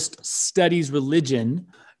anthropologist studies religion,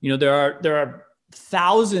 there are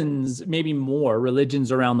thousands, maybe more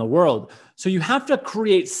religions around the world. So you have to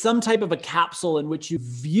create some type of a capsule in which you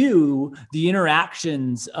view the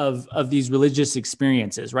interactions of these religious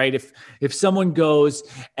experiences, right? If someone goes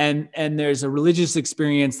and there's a religious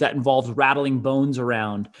experience that involves rattling bones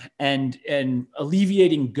around and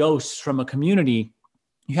alleviating ghosts from a community,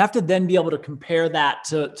 you have to then be able to compare that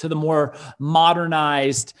to the more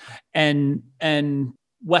modernized and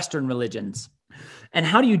Western religions. And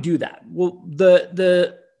how do you do that? Well,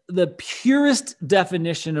 the purest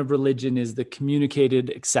definition of religion is the communicated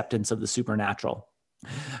acceptance of the supernatural,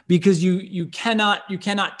 because you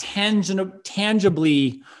cannot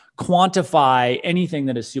tangibly quantify anything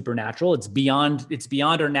that is supernatural. It's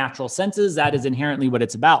beyond our natural senses. That is inherently what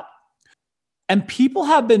it's about. And people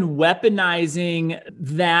have been weaponizing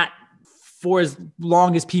that for as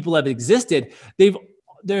long as people have existed.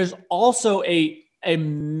 There's also a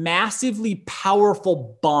massively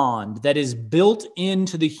powerful bond that is built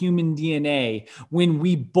into the human DNA when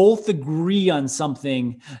we both agree on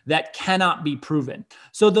something that cannot be proven.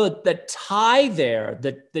 So the tie there,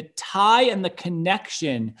 the tie and the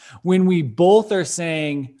connection, when we both are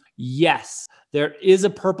saying, yes, there is a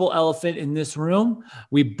purple elephant in this room,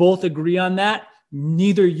 we both agree on that.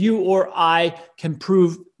 Neither you or I can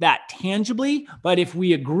prove that tangibly, but if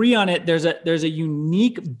we agree on it, there's a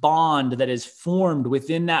unique bond that is formed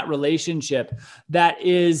within that relationship that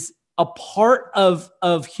is a part of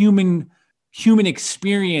human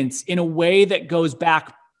experience in a way that goes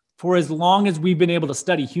back for as long as we've been able to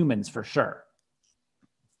study humans, for sure.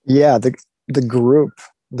 Yeah, the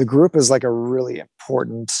group is like a really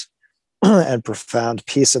important and profound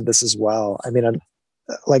piece of this as well. I mean,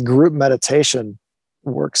 like group meditation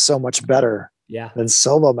works so much better than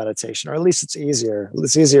solo meditation, or at least it's easier.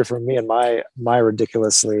 It's easier for me and my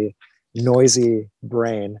ridiculously noisy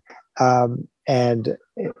brain. And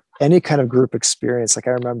any kind of group experience, like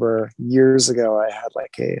I remember years ago, I had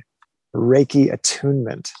like a Reiki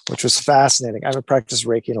attunement, which was fascinating. I haven't practiced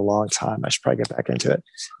Reiki in a long time. I should probably get back into it.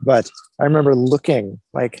 But I remember looking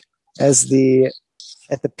like at the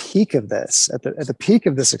peak of this, at the peak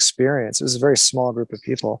of this experience, it was a very small group of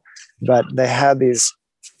people, but they had these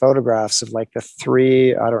photographs of like the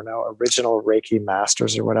three, I don't know, original Reiki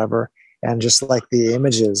masters or whatever. And just like the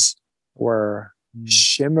images were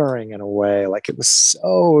shimmering in a way, like it was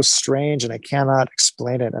so strange and I cannot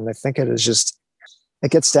explain it. And I think it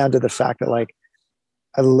gets down to the fact that like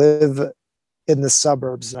I live in the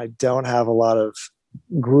suburbs and I don't have a lot of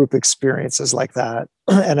group experiences like that.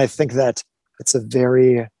 And I think that it's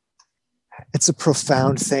a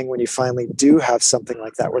profound thing when you finally do have something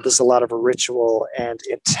like that, where there's a lot of ritual and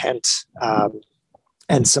intent,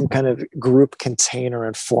 and some kind of group container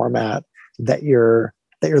and format that you're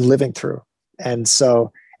living through. And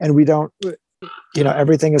we don't,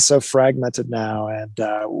 everything is so fragmented now, and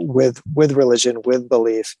with religion, with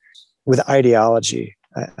belief, with ideology.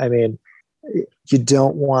 I mean, you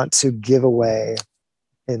don't want to give away,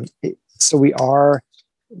 and so we are.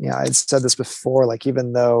 Yeah, I'd said this before. Like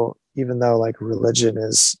even though like religion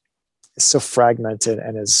is so fragmented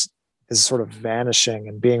and is sort of vanishing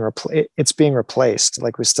and it's being replaced.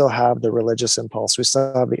 Like we still have the religious impulse. We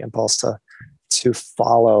still have the impulse to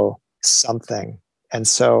follow something, and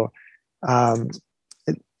so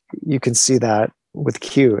you can see that with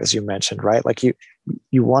Q, as you mentioned, right? Like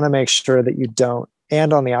you want to make sure that you don't,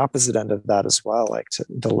 and on the opposite end of that as well, like to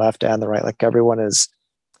the left and the right, like there's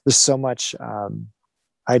so much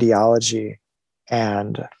ideology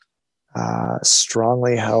and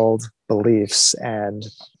strongly held beliefs, and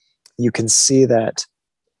you can see that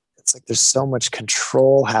it's like there's so much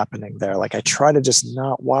control happening there. Like I try to just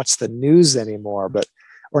not watch the news anymore,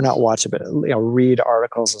 or not watch it, but read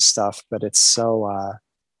articles and stuff. But it's so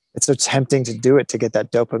tempting to do it, to get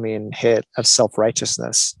that dopamine hit of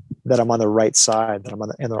self-righteousness, that I'm on the right side, that I'm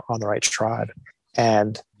on the right tribe,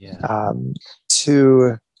 and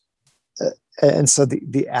and so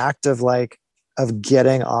the act of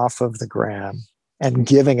getting off of the gram and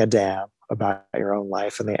giving a damn about your own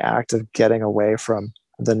life, and the act of getting away from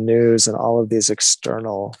the news and all of these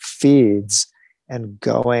external feeds and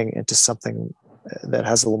going into something that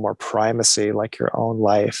has a little more primacy, like your own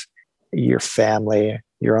life, your family,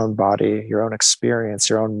 your own body, your own experience,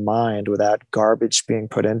 your own mind, without garbage being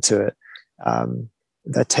put into it.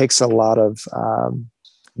 That takes a lot of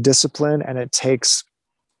discipline, and it takes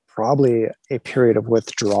probably a period of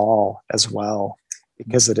withdrawal as well,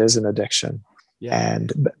 because it is an addiction.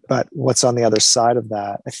 But what's on the other side of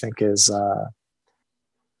that, I think, is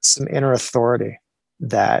some inner authority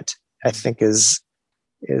that I think is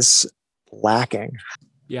lacking.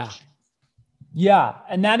 Yeah.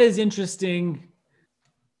 And that is interesting.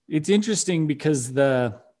 It's interesting because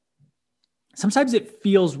sometimes it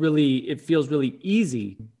feels really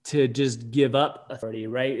easy to just give up authority,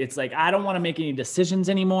 right? It's like, I don't want to make any decisions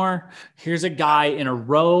anymore. Here's a guy in a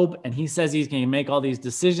robe and he says he's going to make all these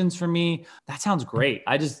decisions for me. That sounds great.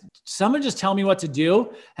 Someone just tell me what to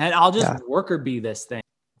do and I'll just work or be this thing.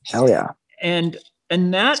 Hell yeah. And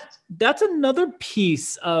that's another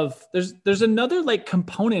piece of, there's another like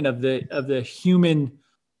component of the human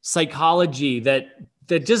psychology that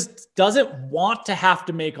just doesn't want to have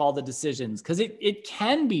to make all the decisions, because it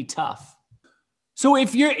can be tough. So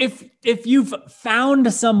if you've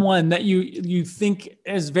found someone that you think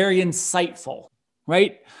is very insightful,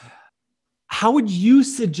 right? How would you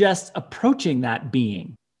suggest approaching that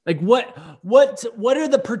being? Like what are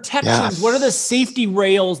the protections? What are the safety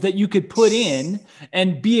rails that you could put in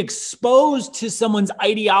and be exposed to someone's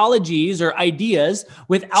ideologies or ideas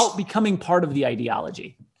without becoming part of the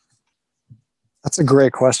ideology? That's a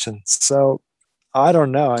great question. So I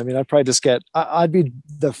don't know. I mean, I'd probably just I'd be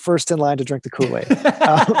the first in line to drink the Kool-Aid.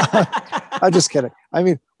 I'm just kidding. I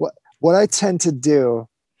mean, what I tend to do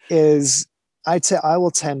is I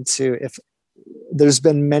will tend to, if there's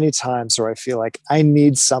been many times where I feel like I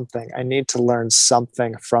need to learn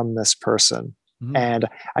something from this person. Mm-hmm. And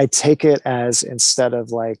I take it as, instead of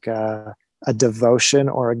like a devotion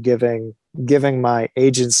or a giving my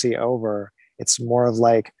agency over, it's more of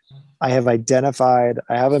like, I have identified,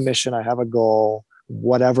 I have a mission, I have a goal.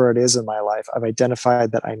 whatever it is in my life. I've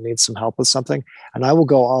identified that I need some help with something, and I will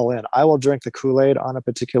go all in. I will drink the Kool-Aid on a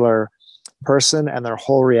particular person and their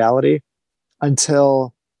whole reality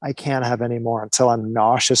until I can't have any more, until I'm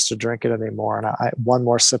nauseous to drink it anymore. And one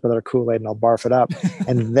more sip of their Kool-Aid and I'll barf it up.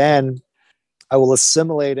 And then I will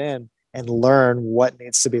assimilate in and learn what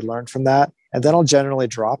needs to be learned from that. And then I'll generally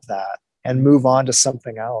drop that and move on to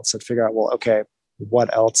something else and figure out, well, okay,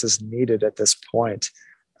 what else is needed at this point?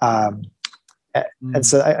 And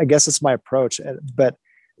so I guess it's my approach. But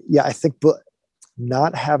yeah, I think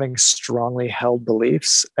not having strongly held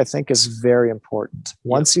beliefs, I think, is very important.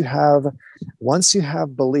 Once you have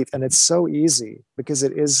belief, and it's so easy because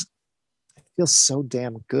it feels so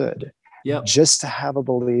damn good. Yep. Just to have a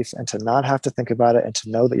belief and to not have to think about it and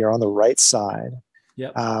to know that you're on the right side.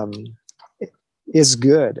 Yep. Is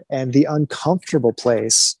good. And the uncomfortable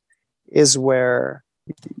place is where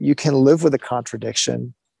you can live with a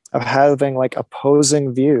contradiction of having like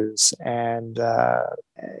opposing views and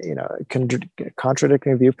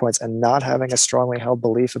contradicting viewpoints, and not having a strongly held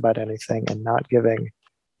belief about anything, and not giving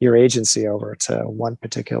your agency over to one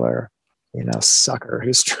particular sucker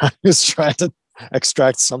who's trying to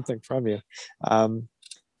extract something from you.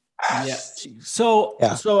 So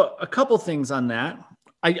a couple things on that.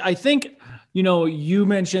 I think you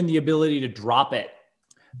mentioned the ability to drop it.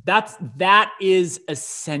 That is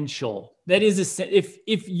essential. That is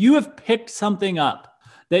if you have picked something up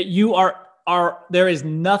that you are there is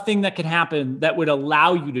nothing that can happen that would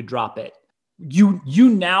allow you to drop it. You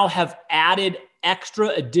now have added extra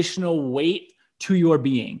additional weight to your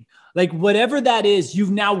being. Like whatever that is,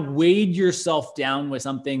 you've now weighed yourself down with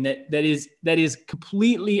something that is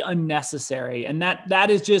completely unnecessary. And that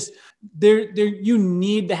is just there. You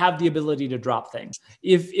need to have the ability to drop things.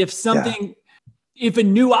 If something, if a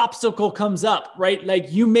new obstacle comes up, right?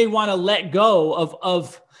 Like you may want to let go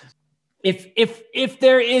of if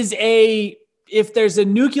there's a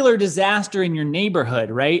nuclear disaster in your neighborhood,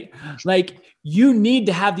 right? Like you need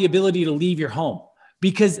to have the ability to leave your home,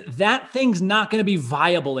 because that thing's not going to be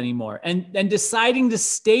viable anymore. And deciding to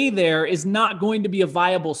stay there is not going to be a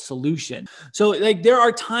viable solution. So like there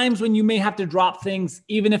are times when you may have to drop things,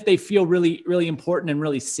 even if they feel really, really important and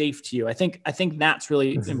really safe to you. I think that's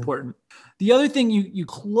really important. The other thing, you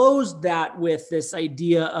closed that with this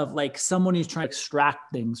idea of like someone who's trying to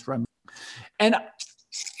extract things from you. And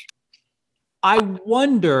I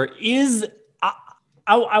wonder,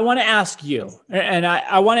 I want to ask you, and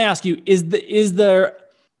I want to ask you, is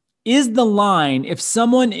the line, if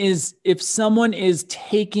someone is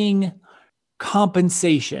taking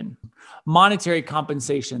compensation, monetary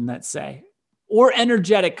compensation, let's say, or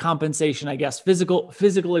energetic compensation, I guess,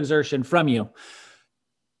 physical exertion from you,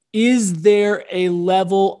 is there a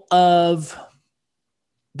level of,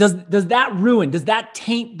 does that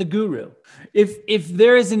taint the guru? If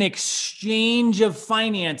there is an exchange of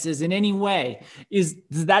finances in any way, does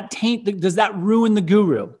that ruin the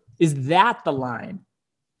guru? Is that the line?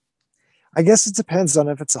 I guess it depends on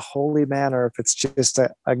if it's a holy man or if it's just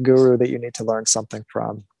a guru that you need to learn something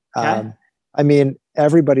from. Okay. I mean,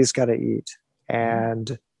 everybody's got to eat.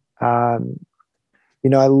 And, I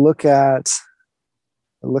look at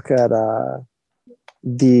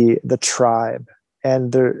the tribe,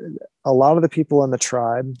 and a lot of the people in the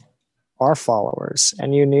tribe are followers,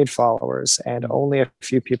 and you need followers, and only a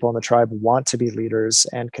few people in the tribe want to be leaders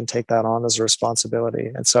and can take that on as a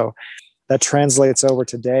responsibility. And so that translates over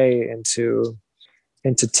today into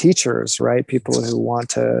teachers, right? People who want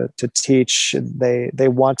to teach, they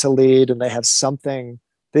want to lead, and they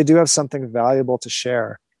do have something valuable to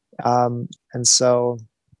share. And so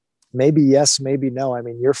maybe yes, maybe no. I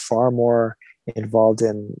mean, you're far more involved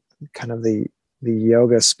in kind of the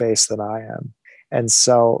yoga space than I am. And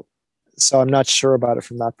so I'm not sure about it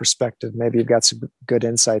from that perspective. Maybe you've got some good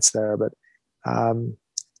insights there, but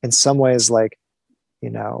in some ways, like,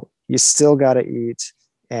 you still got to eat.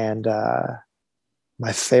 And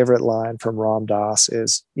my favorite line from Ram Dass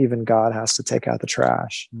is, even God has to take out the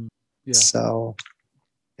trash. Yeah. So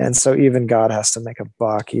even God has to make a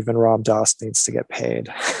buck. Even Ram Dass needs to get paid.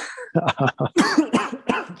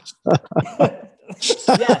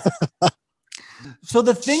 Yes. So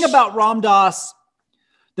the thing about Ram Dass,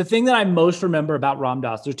 the thing that I most remember about Ram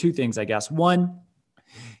Dass, there are two things, I guess. One,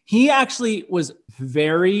 he actually was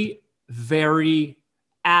very, very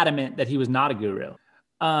adamant that he was not a guru.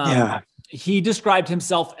 He described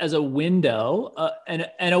himself as a window, and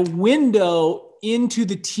a window into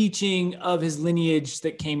the teaching of his lineage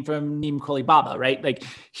that came from Neem Karoli Baba, right? Like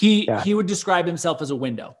he would describe himself as a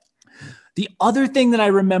window. The other thing that I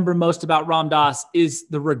remember most about Ram Dass is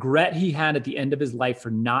the regret he had at the end of his life for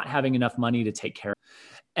not having enough money to take care of.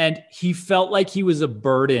 And he felt like he was a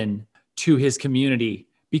burden to his community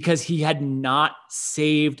because he had not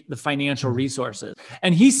saved the financial resources.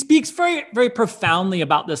 And he speaks very, very profoundly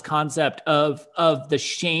about this concept of the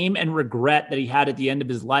shame and regret that he had at the end of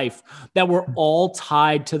his life that were all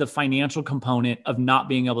tied to the financial component of not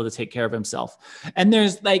being able to take care of himself. And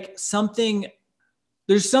there's something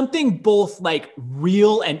both like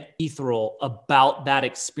real and ethereal about that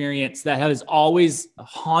experience that has always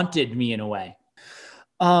haunted me in a way.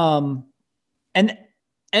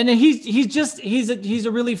 And he's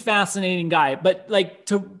a really fascinating guy, but like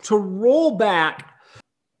to roll back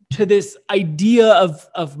to this idea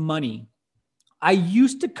of money, I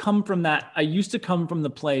used to come from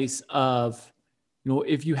the place of,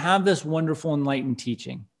 if you have this wonderful enlightened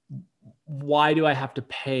teaching, why do I have to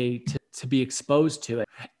pay to be exposed to it?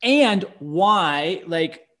 And why,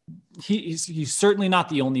 like, he's certainly not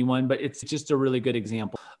the only one, but it's just a really good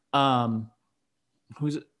example.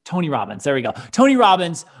 Who's Tony Robbins? There we go. Tony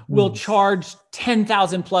Robbins will charge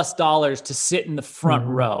 $10,000+ to sit in the front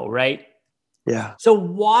row, right? Yeah. So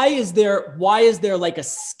why is there like a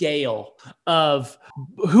scale of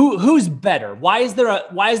who's better? Why is there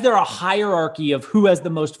a hierarchy of who has the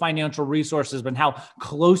most financial resources and how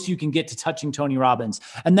close you can get to touching Tony Robbins?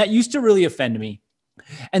 And that used to really offend me.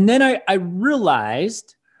 And then I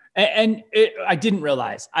realized, I didn't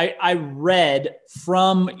realize, I read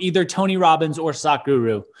from either Tony Robbins or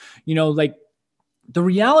Sadhguru, like the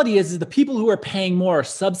reality is the people who are paying more are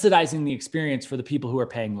subsidizing the experience for the people who are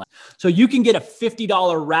paying less. So you can get a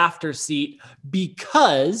 $50 rafter seat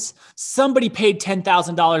because somebody paid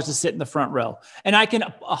 $10,000 to sit in the front row. And I can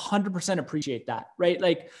 100% appreciate that, right?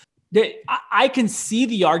 Like I can see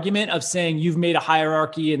the argument of saying you've made a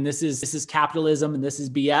hierarchy and this is capitalism and this is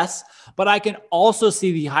BS, but I can also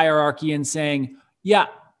see the hierarchy in saying, yeah,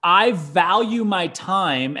 I value my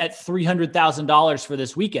time at $300,000 for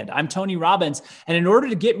this weekend. I'm Tony Robbins. And in order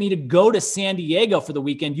to get me to go to San Diego for the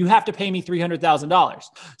weekend, you have to pay me $300,000.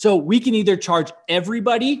 So we can either charge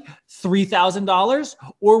everybody $3,000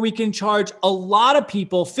 or we can charge a lot of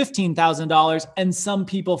people $15,000 and some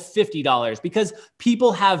people $50 because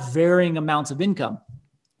people have varying amounts of income.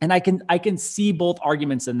 And I can see both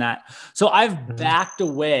arguments in that. So I've backed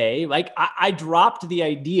away. Like I dropped the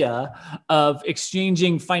idea of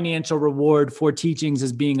exchanging financial reward for teachings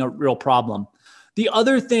as being a real problem. The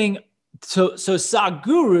other thing, so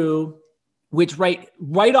Sadhguru, which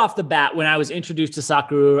right off the bat, when I was introduced to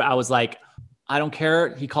Sadhguru, I was like, I don't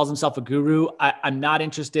care. He calls himself a guru. I'm not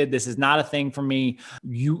interested. This is not a thing for me.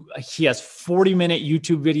 He has 40-minute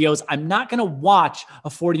YouTube videos. I'm not going to watch a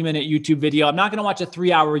 40-minute YouTube video. I'm not going to watch a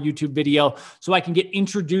 3-hour YouTube video so I can get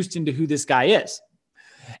introduced into who this guy is.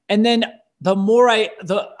 And then the more I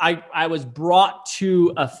was brought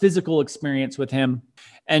to a physical experience with him,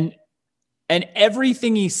 and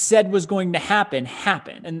everything he said was going to happen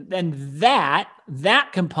happened. And then that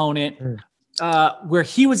component, where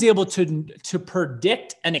he was able to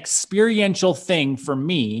predict an experiential thing for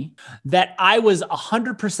me that I was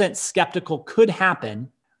 100% skeptical could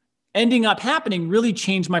happen, ending up happening, really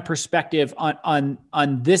changed my perspective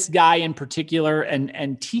on this guy in particular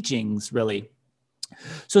and teachings really.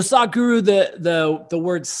 So Sadhguru, the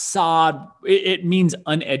word sad, it means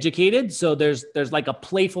uneducated. So there's like a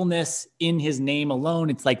playfulness in his name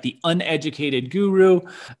alone. It's like the uneducated guru.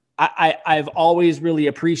 I've always really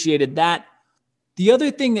appreciated that. The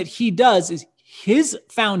other thing that he does is his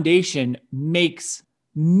foundation makes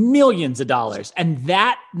millions of dollars, and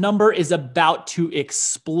that number is about to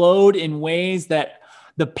explode in ways that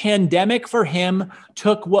the pandemic for him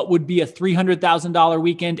took what would be a $300,000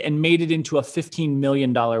 weekend and made it into a $15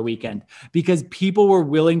 million weekend because people were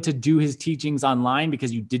willing to do his teachings online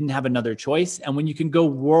because you didn't have another choice. And when you can go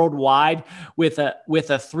worldwide with a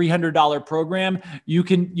 $300 program, you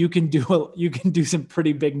can do some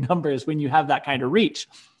pretty big numbers when you have that kind of reach.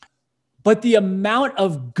 But the amount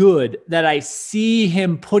of good that I see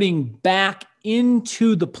him putting back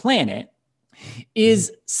into the planet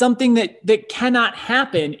is something that cannot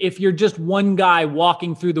happen if you're just one guy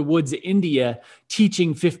walking through the woods of India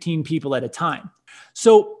teaching 15 people at a time.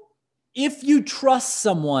 So if you trust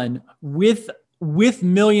someone with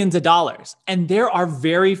millions of dollars, and there are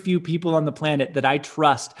very few people on the planet that I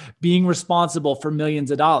trust being responsible for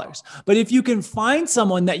millions of dollars, but if you can find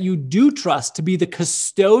someone that you do trust to be the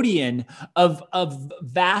custodian of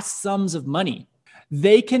vast sums of money,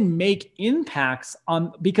 they can make impacts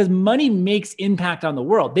because money makes impact on the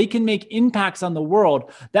world. They can make impacts on the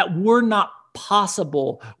world that were not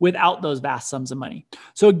possible without those vast sums of money.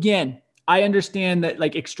 So again, I understand that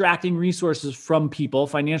like extracting resources from people,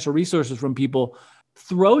 financial resources from people,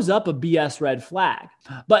 throws up a BS red flag.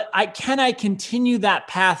 But can I continue that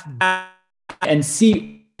path and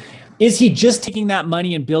see, is he just taking that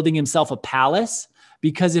money and building himself a palace?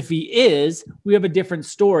 Because if he is, we have a different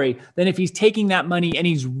story than if he's taking that money and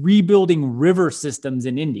he's rebuilding river systems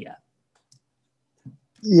in India.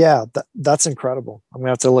 Yeah, that's incredible. I'm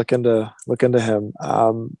gonna have to look into him.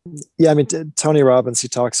 Yeah, I mean, Tony Robbins, he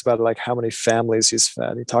talks about like how many families he's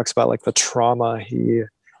fed. He talks about like the trauma he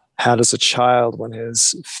had as a child when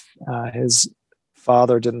his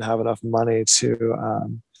father didn't have enough money to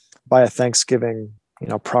buy a Thanksgiving,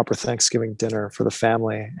 proper Thanksgiving dinner for the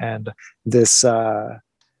family, and this some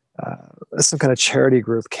kind of charity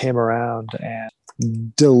group came around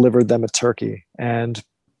and delivered them a turkey. And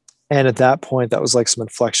at that point, that was like some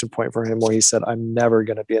inflection point for him where he said, I'm never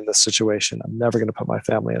going to be in this situation. I'm never going to put my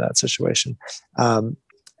family in that situation.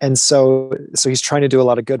 And so he's trying to do a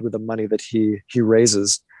lot of good with the money that he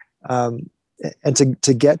raises. And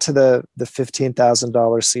to get to the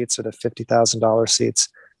 $15,000 seats or the $50,000 seats,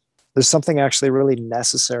 there's something actually really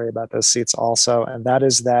necessary about those seats also. And that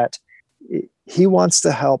is that he wants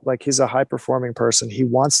to help, like he's a high performing person. He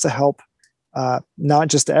wants to help not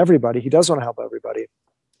just everybody. He does want to help everybody.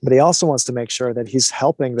 But he also wants to make sure that he's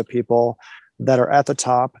helping the people that are at the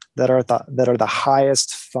top, that are the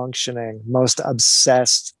highest functioning, most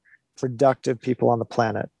obsessed, productive people on the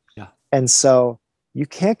planet. Yeah. And so you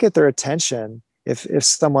can't get their attention if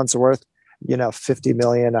someone's worth, $50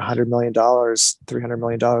 million, $100 million, $300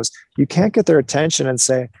 million. You can't get their attention and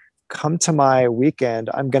say, come to my weekend.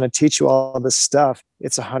 I'm going to teach you all this stuff.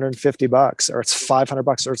 It's $150 or it's $500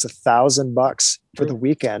 or it's $1,000 for the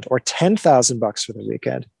weekend or $10,000 for the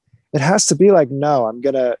weekend. It has to be like, no,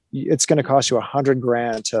 it's going to cost you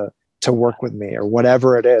 $100,000 to work with me or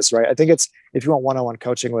whatever it is. Right. I think if you want one-on-one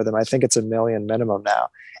coaching with him, I think it's $1 million minimum now.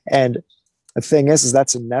 And the thing is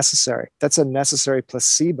that's a necessary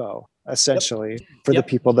placebo essentially for the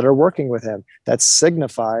people that are working with him. That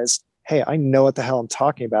signifies, hey, I know what the hell I'm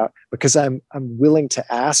talking about because I'm willing to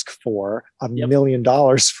ask for $1 million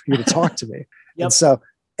for you to talk to me. And so,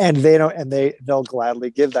 they'll gladly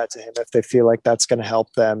give that to him if they feel like that's going to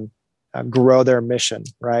help them grow their mission.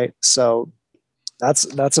 Right. So that's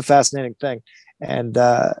a fascinating thing. And,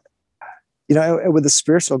 with the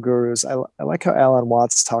spiritual gurus, I like how Alan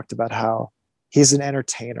Watts talked about how he's an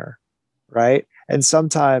entertainer. Right. And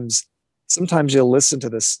sometimes you'll listen to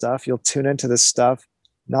this stuff, you'll tune into this stuff,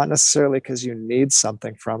 not necessarily because you need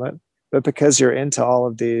something from it, but because you're into all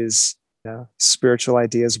of these spiritual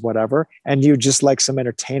ideas, whatever, and you just like some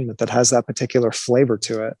entertainment that has that particular flavor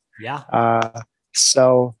to it. Yeah.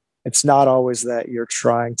 So it's not always that you're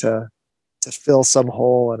trying to fill some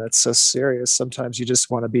hole and it's so serious. Sometimes you just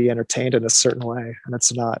want to be entertained in a certain way, and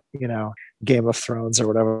it's not, Game of Thrones or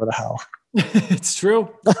whatever the hell. It's true.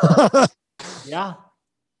 Yeah.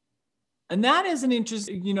 And that is an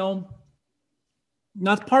interesting,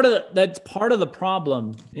 that's part of the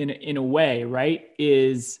problem in a way, right?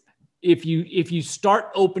 Is if you start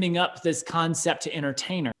opening up this concept to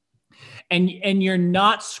entertainers and you're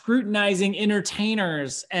not scrutinizing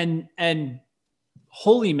entertainers and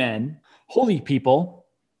holy men, holy people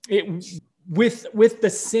with the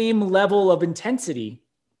same level of intensity,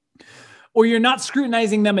 or you're not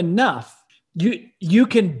scrutinizing them enough, you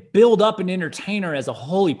can build up an entertainer as a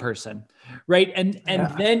holy person. Right. And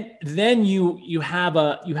then you have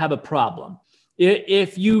a problem.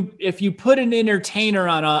 If you put an entertainer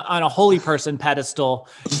on a holy person pedestal,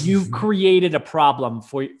 you've created a problem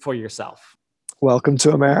for yourself. Welcome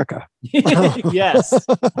to America. Yes.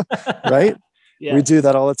 Right. Yes. We do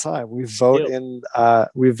that all the time. We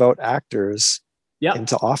vote actors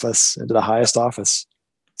into office, into the highest office.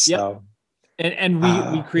 So, and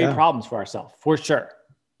we create problems for ourselves for sure.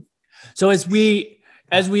 So as we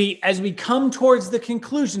come towards the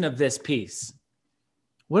conclusion of this piece,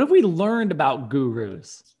 what have we learned about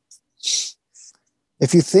gurus?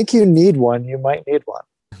 If you think you need one, you might need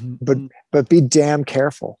one, but be damn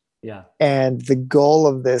careful. Yeah. And the goal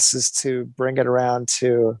of this is to bring it around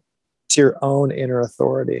to your own inner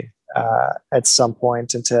authority at some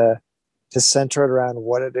point, and to center it around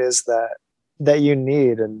what it is that you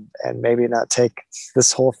need, and maybe not take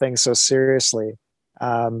this whole thing so seriously.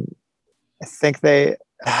 I think they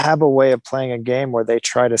have a way of playing a game where they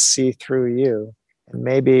try to see through you, and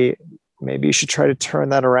maybe you should try to turn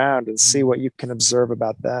that around and see what you can observe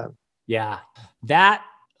about them. Yeah, that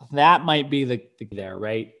might be the there,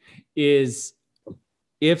 right? Is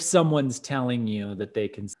if someone's telling you that they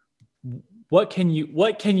can, what can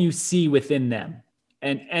you see within them,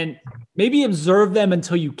 and maybe observe them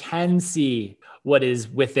until you can see what is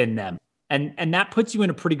within them, and that puts you in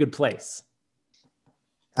a pretty good place.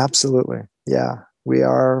 Absolutely. Yeah. we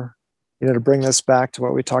are, to bring this back to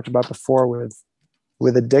what we talked about before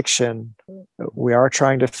with addiction, we are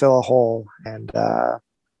trying to fill a hole, and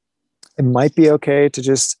it might be okay to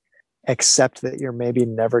just accept that you're maybe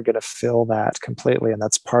never going to fill that completely. And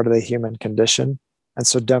that's part of the human condition. And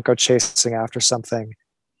so don't go chasing after something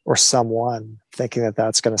or someone thinking that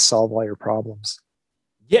that's going to solve all your problems.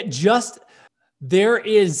 Yeah,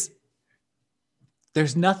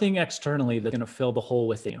 there's nothing externally that's going to fill the hole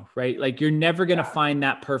within you, right? Like you're never going to find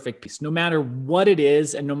that perfect piece, no matter what it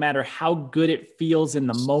is. And no matter how good it feels in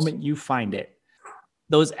the moment you find it,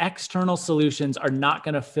 those external solutions are not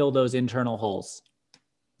going to fill those internal holes.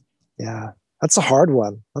 Yeah, that's a hard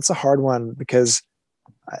one. That's a hard one because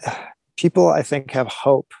people, I think, have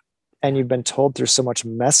hope. And you've been told through so much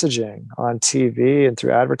messaging on TV and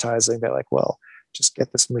through advertising, they're like, well, just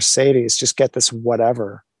get this Mercedes, just get this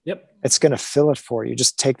whatever. Yep. It's going to fill it for you.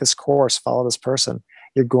 Just take this course, follow this person.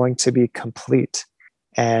 You're going to be complete.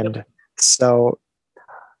 And so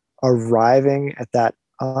arriving at that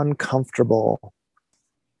uncomfortable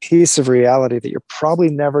piece of reality that you're probably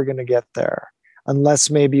never going to get there, unless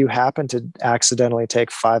maybe you happen to accidentally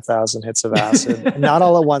take 5,000 hits of acid, not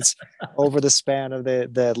all at once, over the span of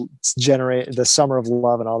the summer of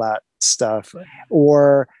love and all that stuff,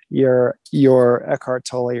 or you're Eckhart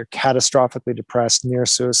Tolle, you're catastrophically depressed, near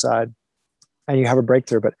suicide, and you have a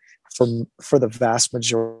breakthrough. But for the vast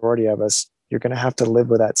majority of us, you're going to have to live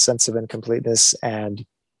with that sense of incompleteness. And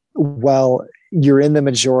well, you're in the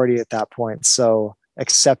majority at that point, so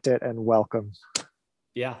accept it and welcome.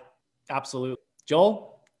 Yeah, absolutely.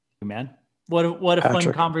 Joel, man, what a Patrick.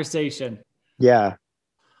 fun conversation. Yeah.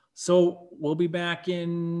 So we'll be back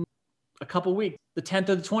in a couple weeks, the 10th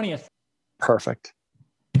or the 20th. Perfect.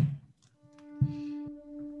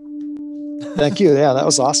 Thank you. Yeah, that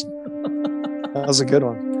was awesome. That was a good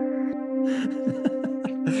one.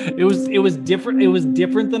 It was different. It was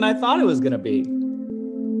different than I thought it was going to be.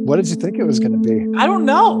 What did you think it was going to be? I don't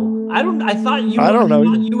know. I thought you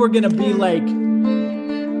were going to be like,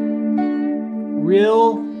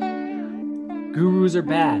 real gurus are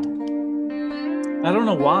bad. I don't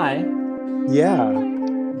know why. Yeah.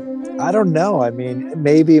 I don't know. I mean,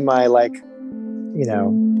 maybe my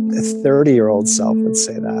 30-year-old self would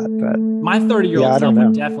say that, but my 30-year-old self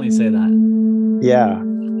would definitely say that. Yeah.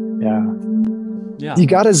 Yeah. You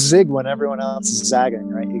got to zig when everyone else is zagging,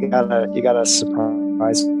 right? You gotta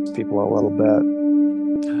surprise people a little bit.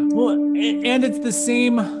 Well, and it's the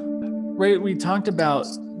same, right? We talked about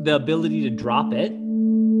the ability to drop it,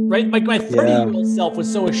 right? Like my 30-year-old self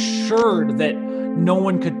was so assured that no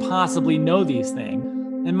one could possibly know these things.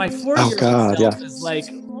 And my 40-year-old self is like,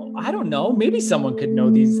 I don't know, maybe someone could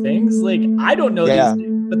know these things. Like, I don't know these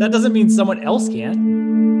things, but that doesn't mean someone else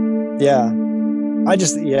can. Yeah. I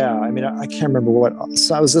mean, I can't remember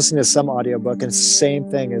so I was listening to some audiobook, and it's the same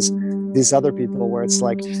thing as these other people where it's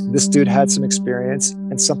like, this dude had some experience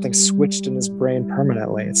and something switched in his brain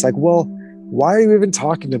permanently. It's like, well, why are you even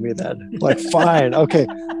talking to me then? Like, fine. Okay.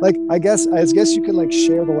 Like, I guess you could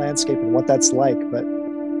share the landscape and what that's like, but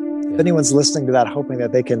if anyone's listening to that, hoping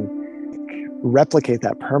that they can replicate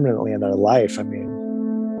that permanently in their life, I mean,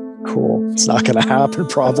 cool. It's not going to happen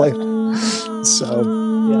probably. So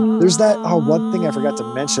there's that. Oh, one thing I forgot to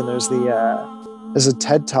mention, there's a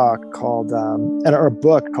TED talk called, or a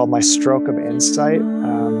book called My Stroke of Insight.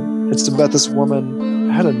 It's about this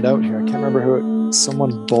woman. I had a note here. I can't remember who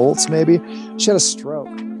someone Bolts, maybe. She had a stroke,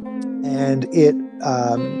 and it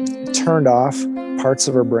turned off parts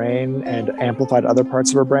of her brain and amplified other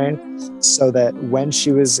parts of her brain, so that when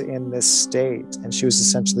she was in this state and she was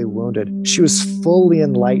essentially wounded, she was fully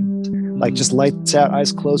enlightened, like just lights out,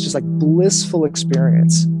 eyes closed, just like blissful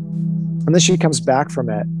experience. And then she comes back from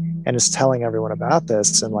it and is telling everyone about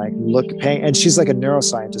this and and she's like a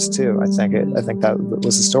neuroscientist too. I think that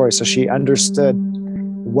was the story. So she understood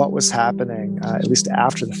what was happening, at least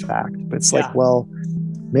after the fact. But it's like, well,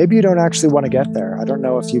 maybe you don't actually want to get there. I don't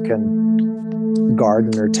know if you can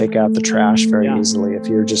garden or take out the trash very easily if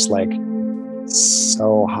you're just like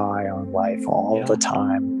so high on life all the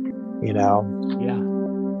time,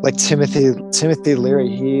 like Timothy Leary,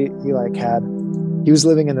 he was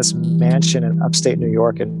living in this mansion in upstate New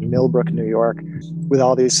York, in Millbrook, New York, with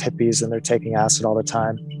all these hippies, and they're taking acid all the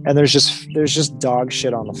time, and there's just dog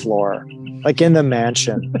shit on the floor, like in the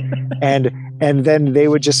mansion. and then they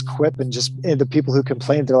would just quip, and the people who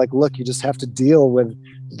complained, they're like, look, you just have to deal with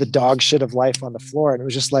the dog shit of life on the floor. And it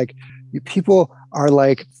was just like, you people are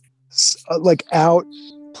like out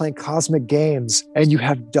playing cosmic games and you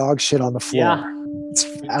have dog shit on the floor. It's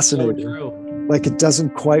fascinating. So true. Like, it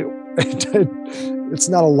doesn't quite, it's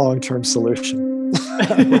not a long-term solution.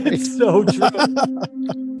 It's so true.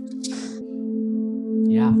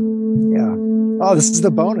 Oh, this is the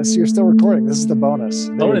bonus. You're still recording. This is the bonus.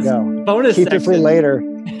 There you go. Bonus. Keep section. it for later.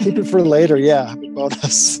 Keep it for later. Yeah,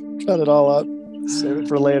 bonus. Cut it all up. Save it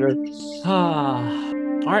for later. All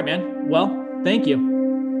right, man. Well, thank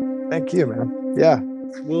you. Thank you, man. Yeah.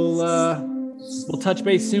 We'll touch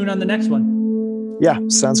base soon on the next one. Yeah,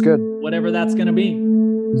 sounds good. Whatever that's gonna be.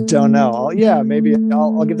 Don't know. Maybe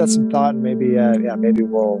I'll give that some thought, and maybe maybe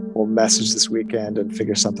we'll message this weekend and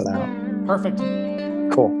figure something out. Perfect.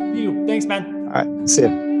 Cool. Thanks, man. All right. See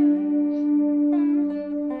you.